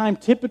was the time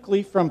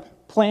typically from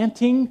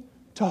planting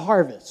to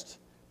harvest.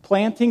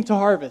 Planting to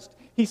harvest.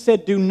 He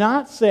said, do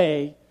not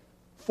say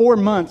 4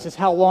 months is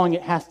how long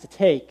it has to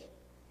take.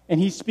 And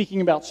he's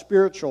speaking about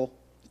spiritual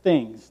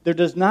things. There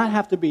does not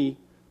have to be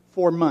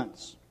 4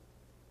 months.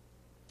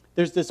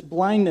 There's this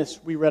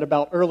blindness we read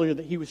about earlier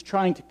that he was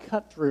trying to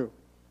cut through.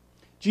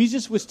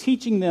 Jesus was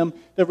teaching them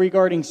that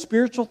regarding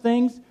spiritual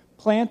things,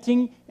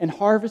 planting and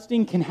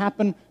harvesting can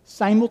happen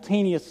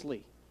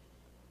simultaneously.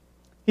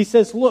 He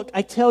says, look,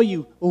 I tell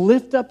you,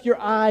 lift up your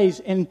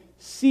eyes and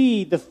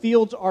see the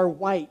fields are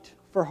white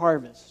for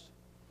harvest.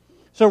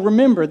 So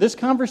remember, this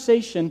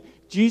conversation,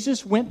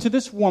 Jesus went to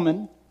this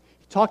woman.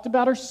 He talked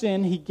about her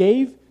sin.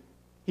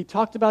 He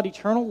talked about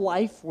eternal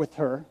life with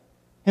her,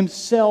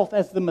 himself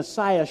as the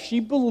Messiah.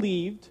 She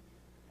believed.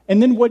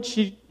 And then what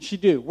did she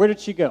do? Where did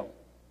she go?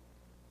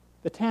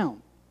 The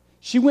town.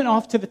 She went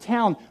off to the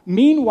town.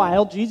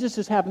 Meanwhile, Jesus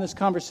is having this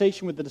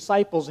conversation with the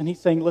disciples, and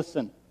he's saying,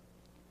 listen,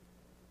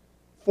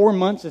 4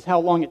 months is how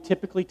long it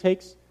typically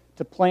takes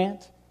to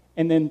plant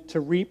and then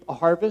to reap a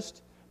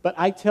harvest. But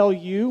I tell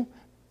you,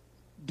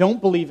 don't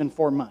believe in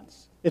 4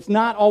 months. It's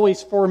not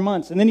always 4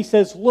 months. And then he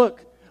says,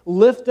 look,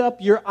 lift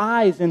up your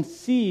eyes and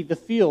see the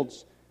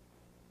fields.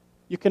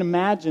 You can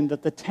imagine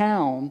that the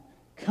town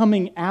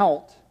coming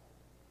out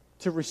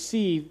to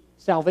receive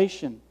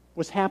salvation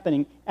was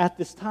happening at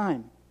this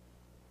time.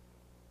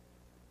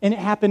 And it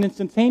happened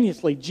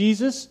instantaneously.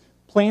 Jesus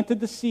planted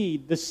the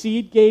seed. The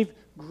seed gave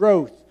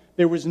growth.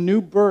 There was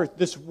new birth.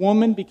 This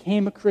woman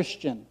became a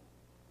Christian.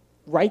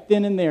 Right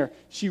then and there,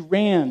 she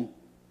ran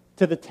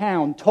to the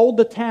town, told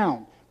the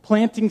town,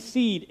 planting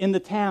seed in the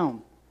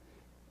town.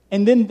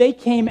 And then they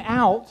came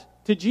out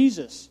to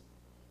Jesus.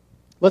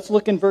 Let's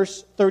look in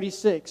verse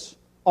 36.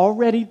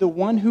 Already the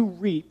one who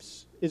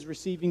reaps is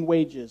receiving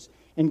wages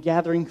and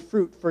gathering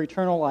fruit for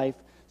eternal life,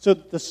 so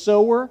that the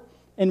sower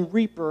and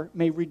reaper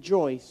may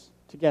rejoice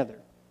together.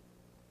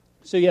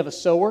 So you have a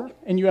sower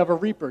and you have a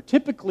reaper.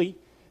 Typically,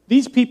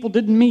 these people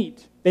didn't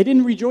meet. They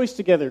didn't rejoice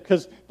together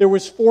because there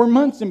was 4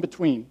 months in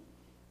between.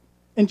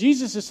 And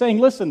Jesus is saying,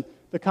 listen,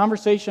 the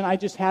conversation I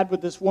just had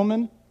with this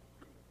woman,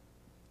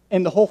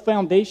 and the whole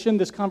foundation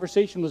this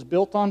conversation was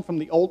built on from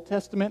the Old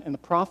Testament and the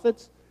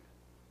prophets,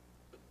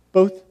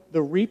 both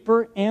the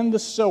reaper and the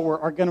sower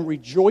are going to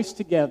rejoice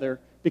together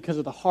because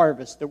of the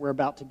harvest that we're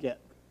about to get.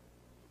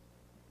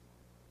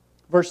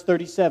 Verse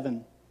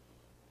 37,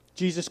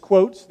 Jesus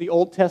quotes the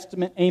Old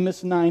Testament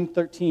Amos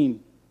 9:13.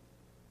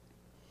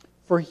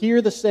 For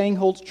here the saying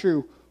holds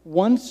true,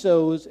 one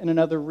sows and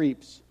another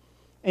reaps.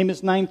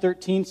 Amos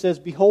 9:13 says,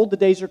 behold, the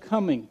days are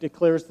coming,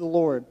 declares the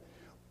Lord,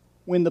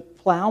 when the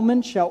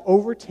plowman shall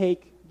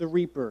overtake the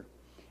reaper,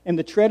 and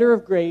the treader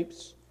of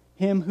grapes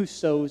him who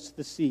sows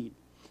the seed.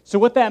 So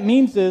what that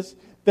means is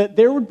that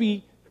there would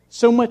be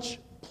so much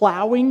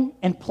plowing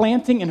and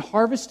planting and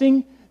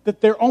harvesting that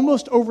they're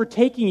almost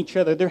overtaking each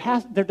other.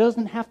 There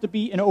doesn't have to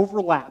be an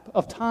overlap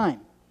of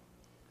time.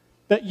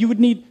 That you would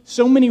need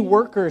so many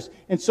workers,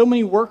 and so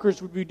many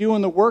workers would be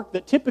doing the work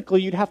that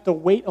typically you'd have to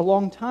wait a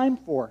long time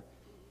for.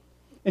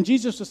 And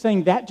Jesus was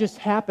saying that just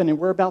happened, and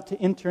we're about to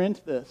enter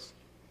into this.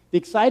 The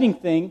exciting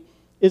thing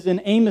is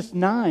in Amos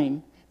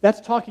 9,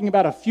 that's talking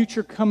about a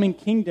future coming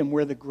kingdom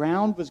where the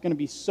ground was going to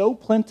be so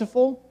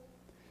plentiful,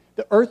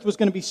 the earth was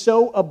going to be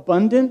so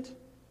abundant,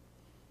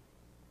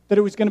 that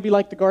it was going to be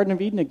like the Garden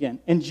of Eden again.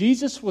 And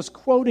Jesus was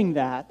quoting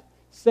that,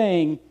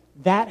 saying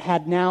that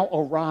had now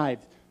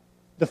arrived.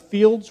 The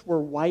fields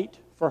were white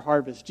for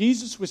harvest.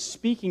 Jesus was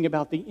speaking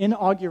about the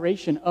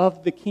inauguration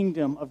of the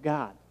kingdom of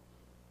God.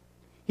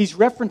 He's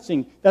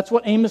referencing, that's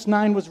what Amos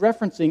 9 was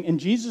referencing, and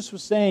Jesus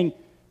was saying,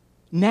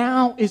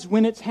 now is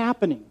when it's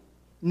happening.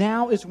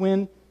 Now is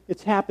when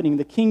it's happening.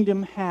 The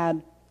kingdom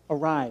had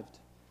arrived.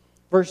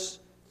 Verse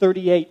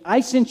 38,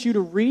 I sent you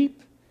to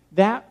reap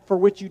that for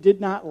which you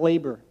did not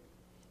labor.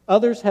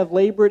 Others have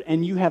labored,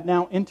 and you have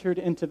now entered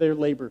into their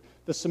labor.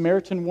 The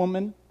Samaritan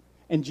woman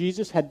and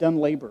Jesus had done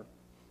labor.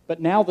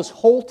 But now this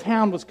whole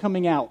town was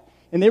coming out,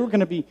 and they were going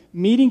to be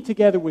meeting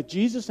together with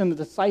Jesus and the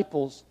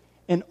disciples,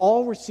 and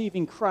all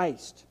receiving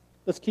Christ.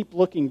 Let's keep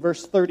looking.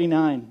 Verse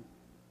 39.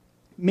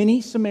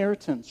 Many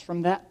Samaritans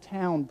from that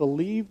town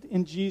believed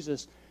in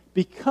Jesus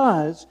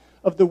because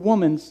of the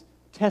woman's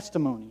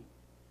testimony.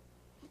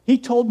 He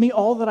told me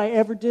all that I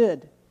ever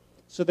did.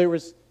 So there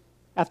was,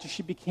 after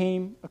she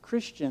became a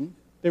Christian,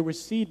 there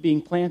was seed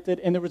being planted,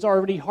 and there was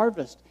already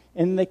harvest.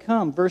 And they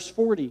come, verse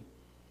 40.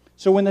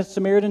 So when the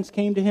Samaritans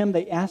came to him,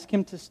 they asked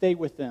him to stay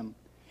with them.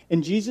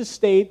 And Jesus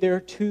stayed there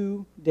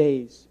 2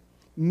 days.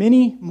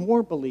 Many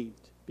more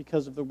believed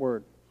because of the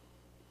word.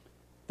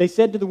 They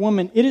said to the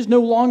woman, it is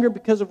no longer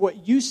because of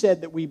what you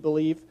said that we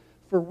believe,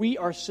 for we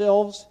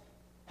ourselves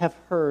have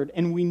heard,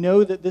 and we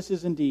know that this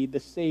is indeed the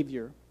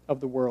Savior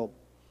of the world.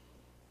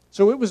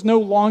 So it was no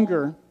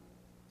longer,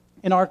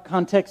 in our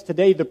context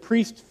today, the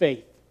priest's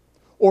faith,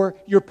 or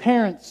your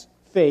parents'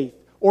 faith,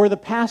 or the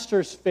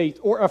pastor's faith,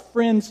 or a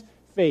friend's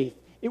faith.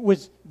 It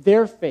was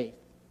their faith.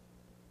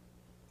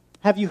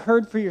 Have you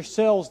heard for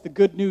yourselves the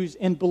good news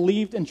and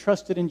believed and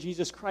trusted in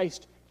Jesus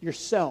Christ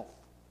yourself?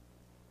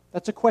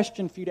 That's a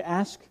question for you to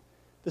ask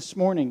this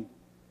morning.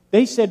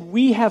 They said,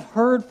 we have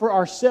heard for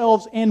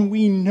ourselves and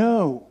we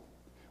know.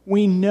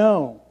 We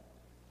know.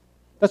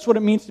 That's what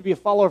it means to be a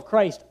follower of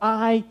Christ.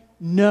 I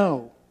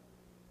know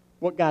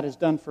what God has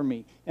done for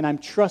me, and I'm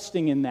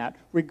trusting in that,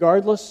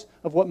 regardless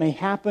of what may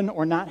happen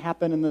or not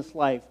happen in this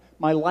life.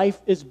 My life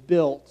is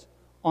built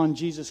on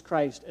Jesus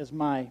Christ as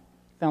my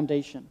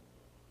foundation.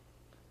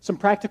 Some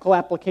practical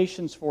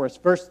applications for us.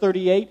 Verse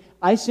 38,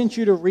 I sent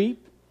you to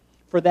reap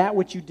for that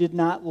which you did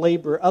not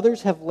labor.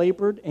 Others have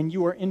labored, and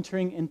you are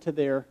entering into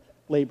their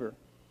labor.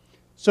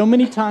 So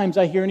many times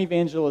I hear in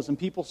evangelism,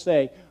 people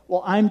say,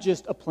 well, I'm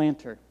just a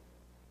planter.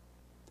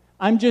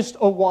 I'm just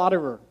a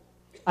waterer.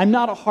 I'm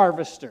not a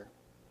harvester.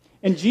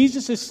 And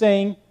Jesus is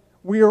saying,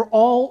 we are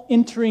all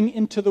entering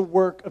into the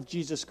work of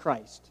Jesus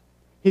Christ,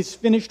 His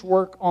finished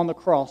work on the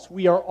cross.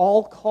 We are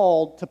all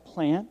called to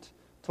plant,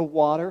 to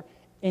water,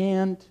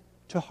 and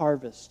to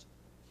harvest.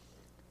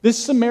 This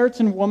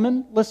Samaritan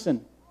woman,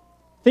 listen,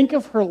 think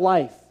of her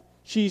life.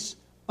 She's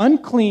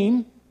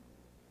unclean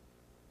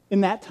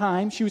in that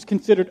time. She was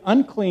considered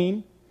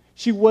unclean.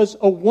 She was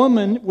a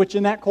woman, which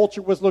in that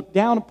culture was looked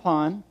down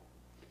upon.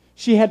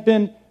 She had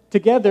been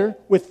together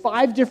with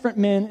 5 different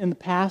men in the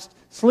past,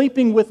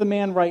 sleeping with a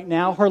man right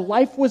now. Her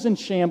life was in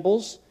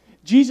shambles.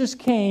 Jesus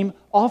came,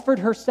 offered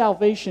her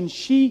salvation.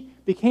 She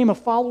became a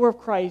follower of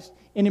Christ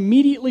and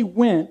immediately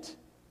went.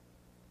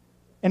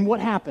 And what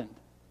happened?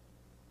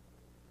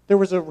 There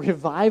was a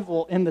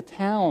revival in the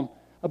town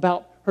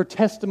about her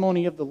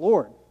testimony of the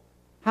Lord.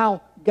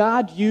 How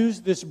God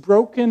used this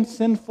broken,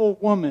 sinful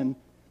woman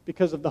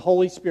because of the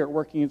Holy Spirit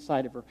working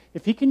inside of her.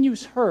 If He can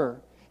use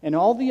her and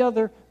all the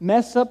other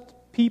mess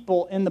up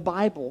people in the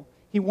Bible,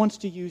 He wants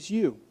to use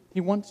you.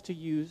 He wants to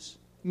use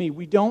me.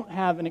 We don't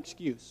have an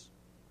excuse.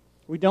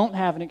 We don't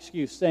have an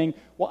excuse saying,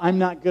 well, I'm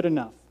not good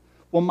enough.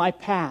 Well, my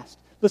past.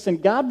 Listen,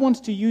 God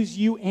wants to use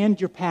you and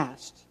your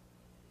past.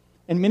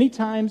 And many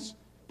times,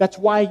 that's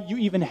why you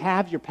even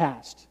have your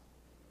past.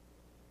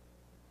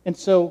 And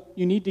so,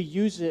 you need to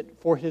use it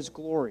for His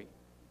glory.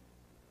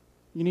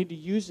 You need to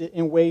use it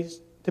in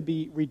ways to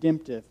be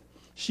redemptive.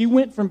 She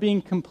went from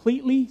being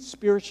completely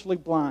spiritually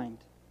blind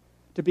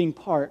to being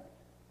part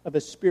of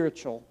a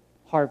spiritual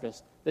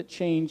harvest that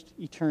changed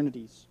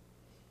eternities.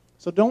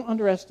 So don't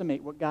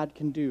underestimate what God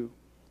can do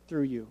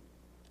through you.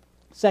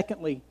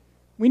 Secondly,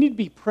 we need to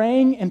be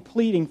praying and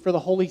pleading for the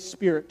Holy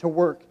Spirit to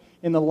work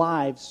in the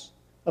lives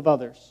of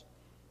others.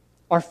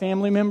 Our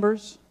family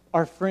members,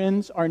 our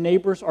friends, our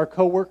neighbors, our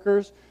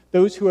coworkers,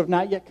 those who have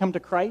not yet come to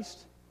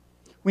Christ.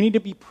 We need to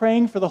be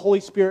praying for the Holy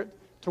Spirit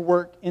to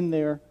work in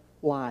their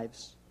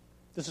lives.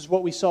 This is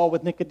what we saw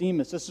with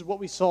Nicodemus. This is what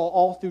we saw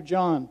all through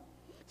John.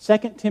 2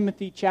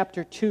 Timothy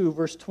chapter 2,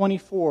 verse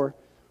 24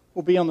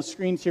 will be on the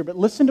screens here, but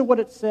listen to what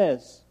it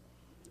says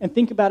and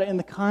think about it in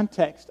the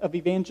context of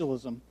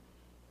evangelism.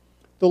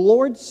 The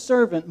Lord's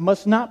servant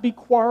must not be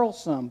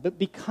quarrelsome, but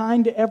be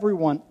kind to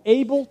everyone,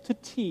 able to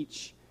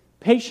teach,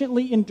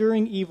 patiently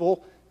enduring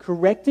evil,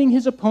 correcting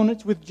his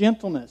opponents with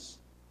gentleness,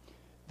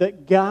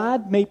 that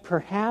God may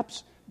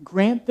perhaps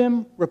grant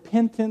them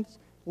repentance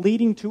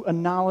leading to a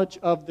knowledge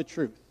of the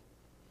truth.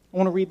 I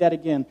want to read that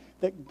again.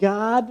 That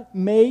God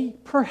may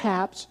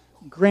perhaps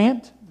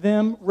grant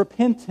them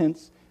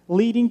repentance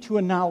leading to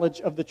a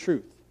knowledge of the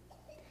truth.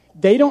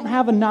 They don't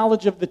have a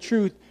knowledge of the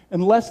truth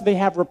unless they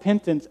have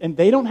repentance, and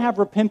they don't have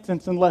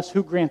repentance unless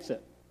who grants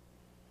it?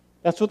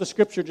 That's what the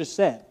Scripture just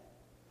said.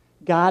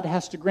 God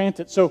has to grant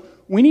it. So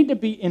we need to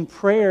be in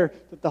prayer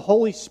that the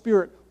Holy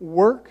Spirit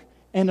work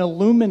and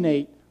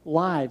illuminate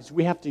lives.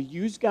 We have to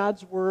use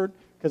God's Word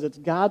because it's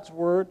God's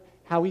Word,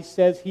 how He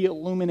says He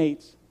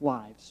illuminates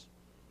lives.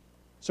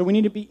 So we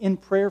need to be in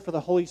prayer for the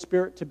Holy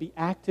Spirit to be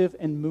active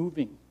and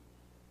moving.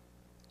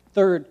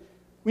 Third,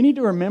 we need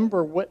to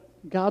remember what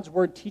God's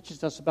Word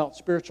teaches us about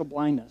spiritual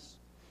blindness.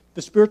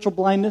 The spiritual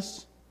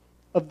blindness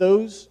of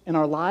those in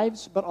our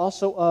lives, but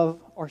also of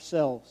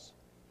ourselves.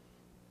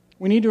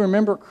 We need to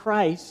remember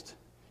Christ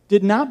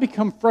did not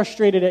become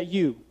frustrated at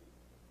you.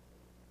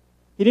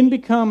 He didn't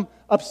become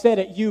upset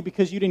at you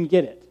because you didn't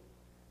get it.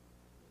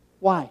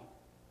 Why?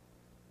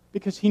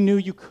 Because He knew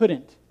you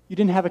couldn't. You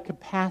didn't have a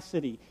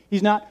capacity.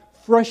 He's not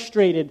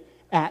frustrated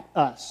at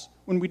us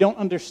when we don't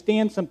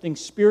understand something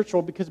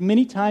spiritual because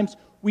many times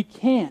we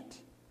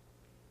can't.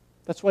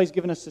 That's why He's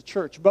given us the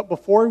church. But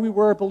before we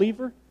were a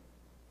believer,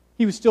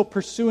 He was still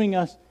pursuing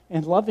us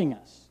and loving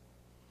us.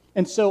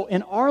 And so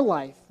in our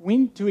life, we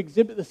need to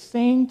exhibit the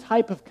same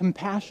type of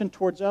compassion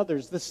towards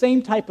others, the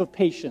same type of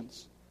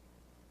patience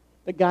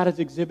that God has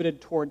exhibited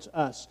towards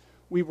us.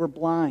 We were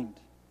blind,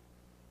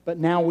 but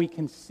now we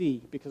can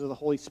see because of the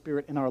Holy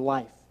Spirit in our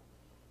life.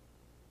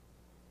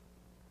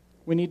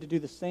 We need to do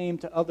the same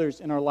to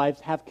others in our lives,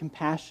 have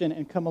compassion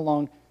and come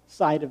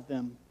alongside of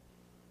them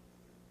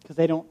because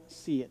they don't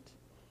see it.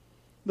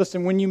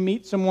 Listen, when you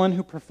meet someone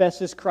who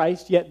professes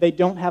Christ, yet they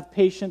don't have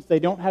patience, they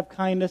don't have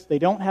kindness, they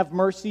don't have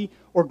mercy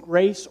or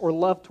grace or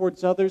love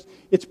towards others,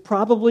 it's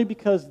probably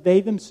because they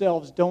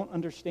themselves don't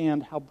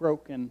understand how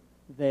broken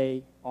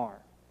they are.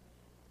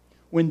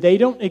 When they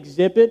don't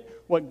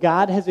exhibit what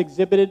God has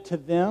exhibited to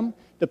them,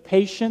 the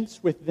patience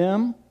with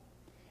them,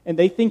 and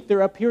they think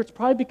they're up here, it's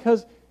probably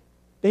because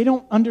they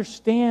don't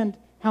understand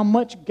how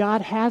much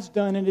God has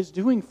done and is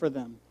doing for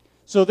them.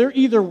 So they're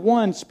either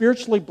one,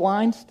 spiritually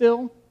blind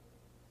still,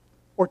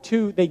 or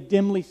two, they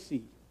dimly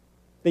see.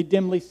 They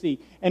dimly see.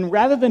 And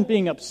rather than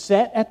being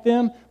upset at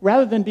them,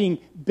 rather than being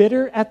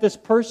bitter at this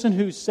person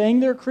who's saying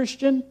they're a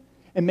Christian,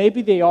 and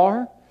maybe they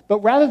are, but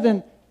rather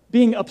than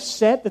being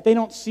upset that they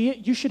don't see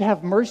it, you should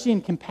have mercy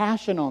and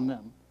compassion on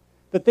them,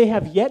 that they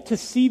have yet to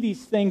see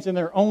these things in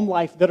their own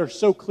life that are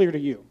so clear to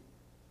you.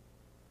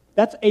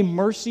 That's a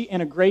mercy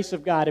and a grace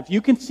of God. If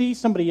you can see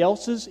somebody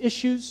else's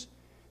issues,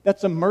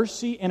 that's a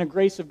mercy and a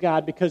grace of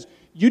God because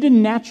you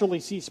didn't naturally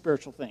see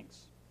spiritual things.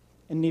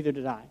 And neither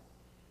did I.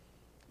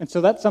 And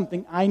so that's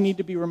something I need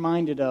to be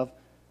reminded of.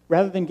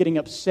 Rather than getting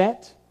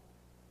upset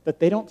that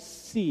they don't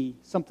see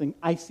something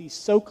I see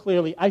so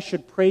clearly, I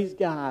should praise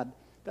God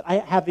that I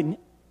have the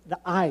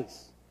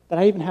eyes, that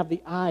I even have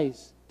the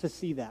eyes to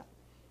see that.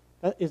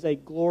 That is a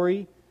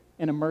glory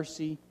and a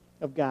mercy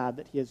of God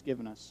that He has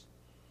given us.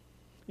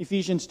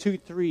 Ephesians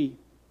 2:3.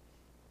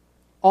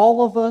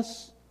 All of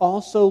us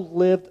also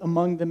lived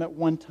among them at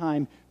one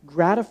time,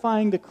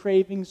 gratifying the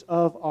cravings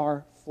of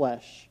our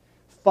flesh,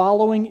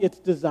 following its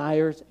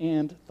desires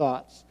and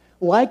thoughts.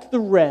 Like the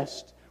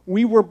rest,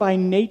 we were by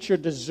nature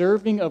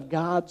deserving of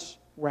God's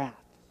wrath.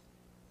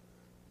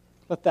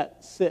 Let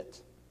that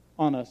sit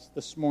on us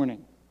this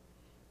morning.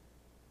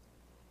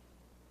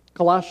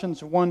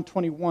 Colossians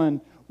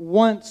 1:21,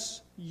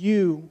 once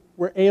you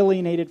were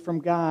alienated from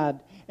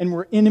God and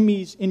were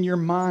enemies in your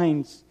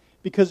minds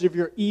because of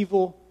your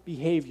evil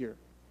behavior.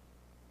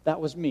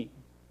 That was me.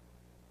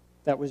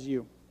 That was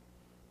you.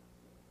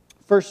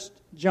 1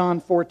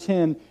 John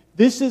 4:10,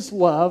 this is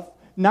love,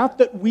 not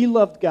that we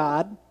loved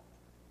God.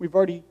 We've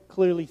already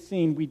clearly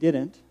seen we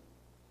didn't.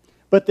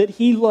 But that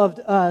He loved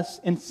us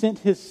and sent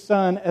His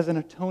Son as an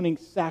atoning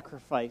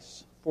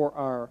sacrifice for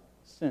our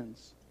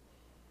sins.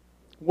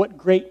 What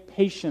great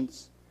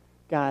patience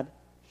God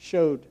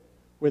showed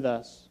with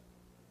us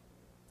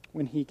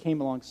when He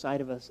came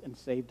alongside of us and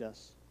saved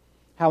us.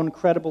 How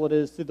incredible it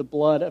is through the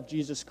blood of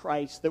Jesus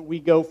Christ that we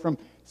go from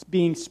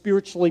being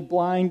spiritually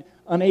blind,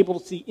 unable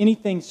to see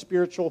anything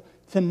spiritual,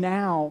 to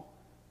now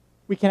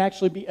we can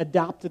actually be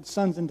adopted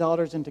sons and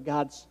daughters into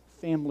God's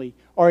family.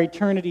 Our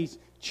eternity's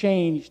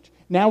changed.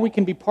 Now we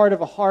can be part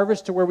of a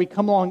harvest to where we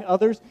come along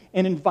others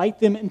and invite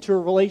them into a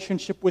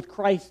relationship with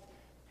Christ.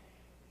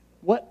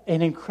 What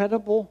an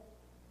incredible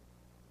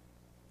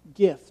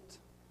gift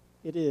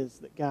it is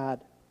that God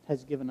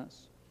has given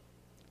us.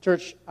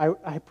 Church,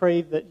 I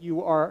pray that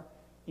you are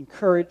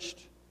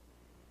encouraged.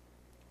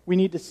 We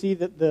need to see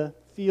that the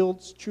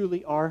fields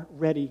truly are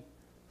ready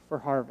for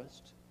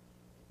harvest.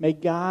 May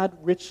God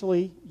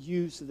richly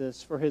use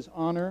this for His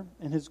honor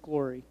and His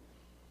glory.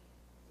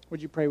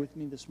 Would you pray with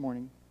me this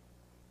morning?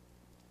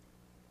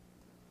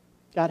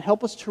 God,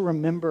 help us to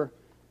remember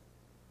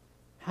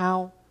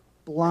how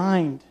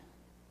blind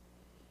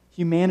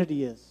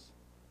humanity is.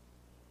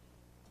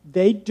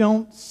 They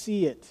don't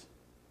see it.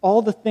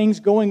 All the things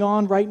going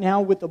on right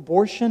now with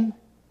abortion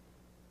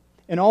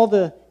and all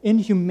the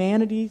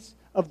inhumanities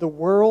of the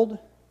world,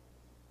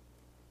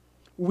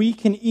 we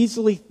can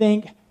easily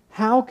think,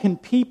 how can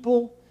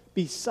people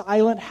be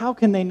silent? How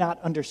can they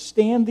not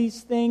understand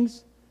these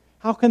things?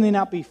 How can they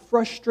not be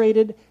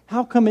frustrated?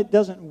 How come it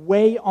doesn't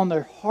weigh on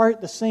their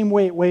heart the same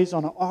way it weighs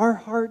on our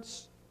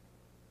hearts?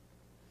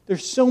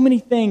 There's so many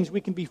things we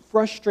can be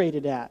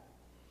frustrated at.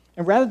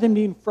 And rather than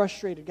being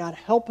frustrated, God,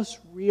 help us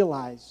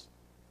realize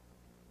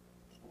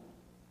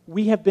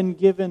we have been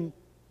given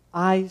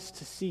eyes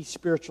to see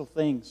spiritual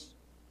things.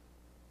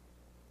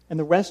 And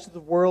the rest of the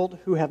world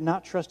who have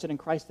not trusted in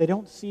Christ, they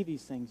don't see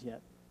these things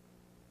yet.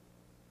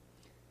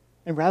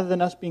 And rather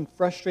than us being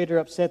frustrated or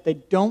upset, they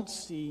don't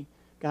see.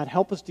 God,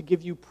 help us to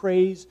give you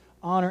praise,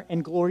 honor,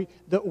 and glory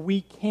that we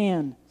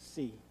can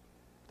see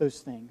those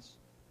things.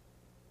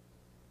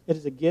 It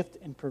is a gift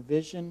and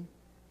provision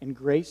and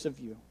grace of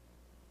you.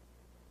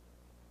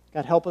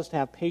 God, help us to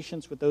have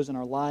patience with those in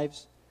our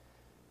lives.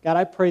 God,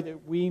 I pray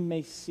that we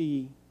may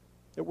see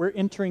that we're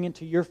entering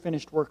into your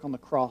finished work on the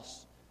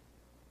cross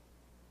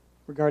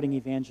regarding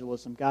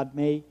evangelism. God,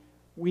 may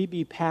we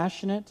be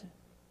passionate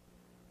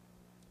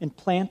in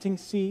planting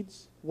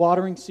seeds,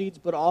 watering seeds,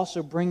 but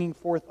also bringing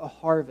forth a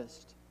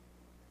harvest.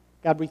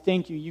 God, we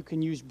thank you. You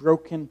can use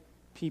broken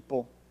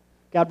people.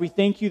 God, we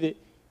thank you that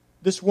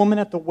this woman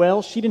at the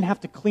well, she didn't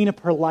have to clean up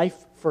her life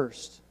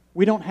first.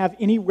 We don't have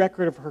any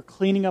record of her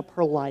cleaning up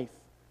her life.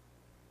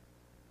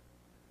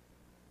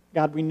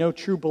 God, we know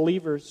true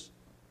believers,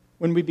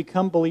 when we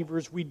become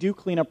believers, we do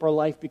clean up our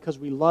life because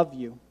we love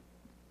you.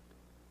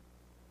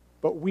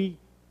 But we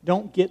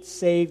don't get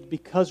saved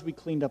because we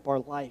cleaned up our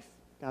life.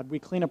 God, we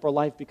clean up our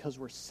life because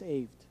we're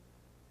saved.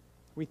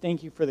 We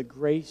thank you for the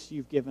grace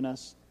you've given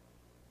us.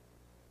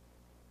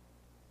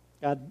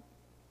 God,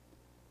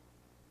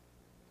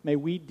 may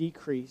we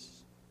decrease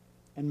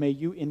and may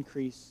you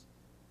increase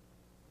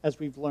as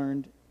we've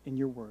learned in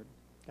your word.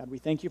 God, we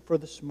thank you for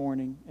this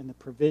morning and the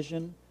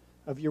provision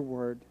of your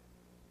word.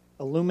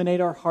 Illuminate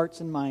our hearts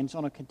and minds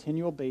on a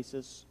continual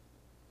basis.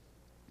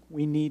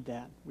 We need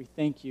that. We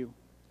thank you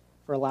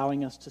for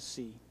allowing us to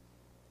see.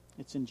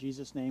 It's in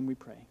Jesus' name we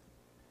pray.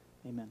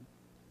 Amen.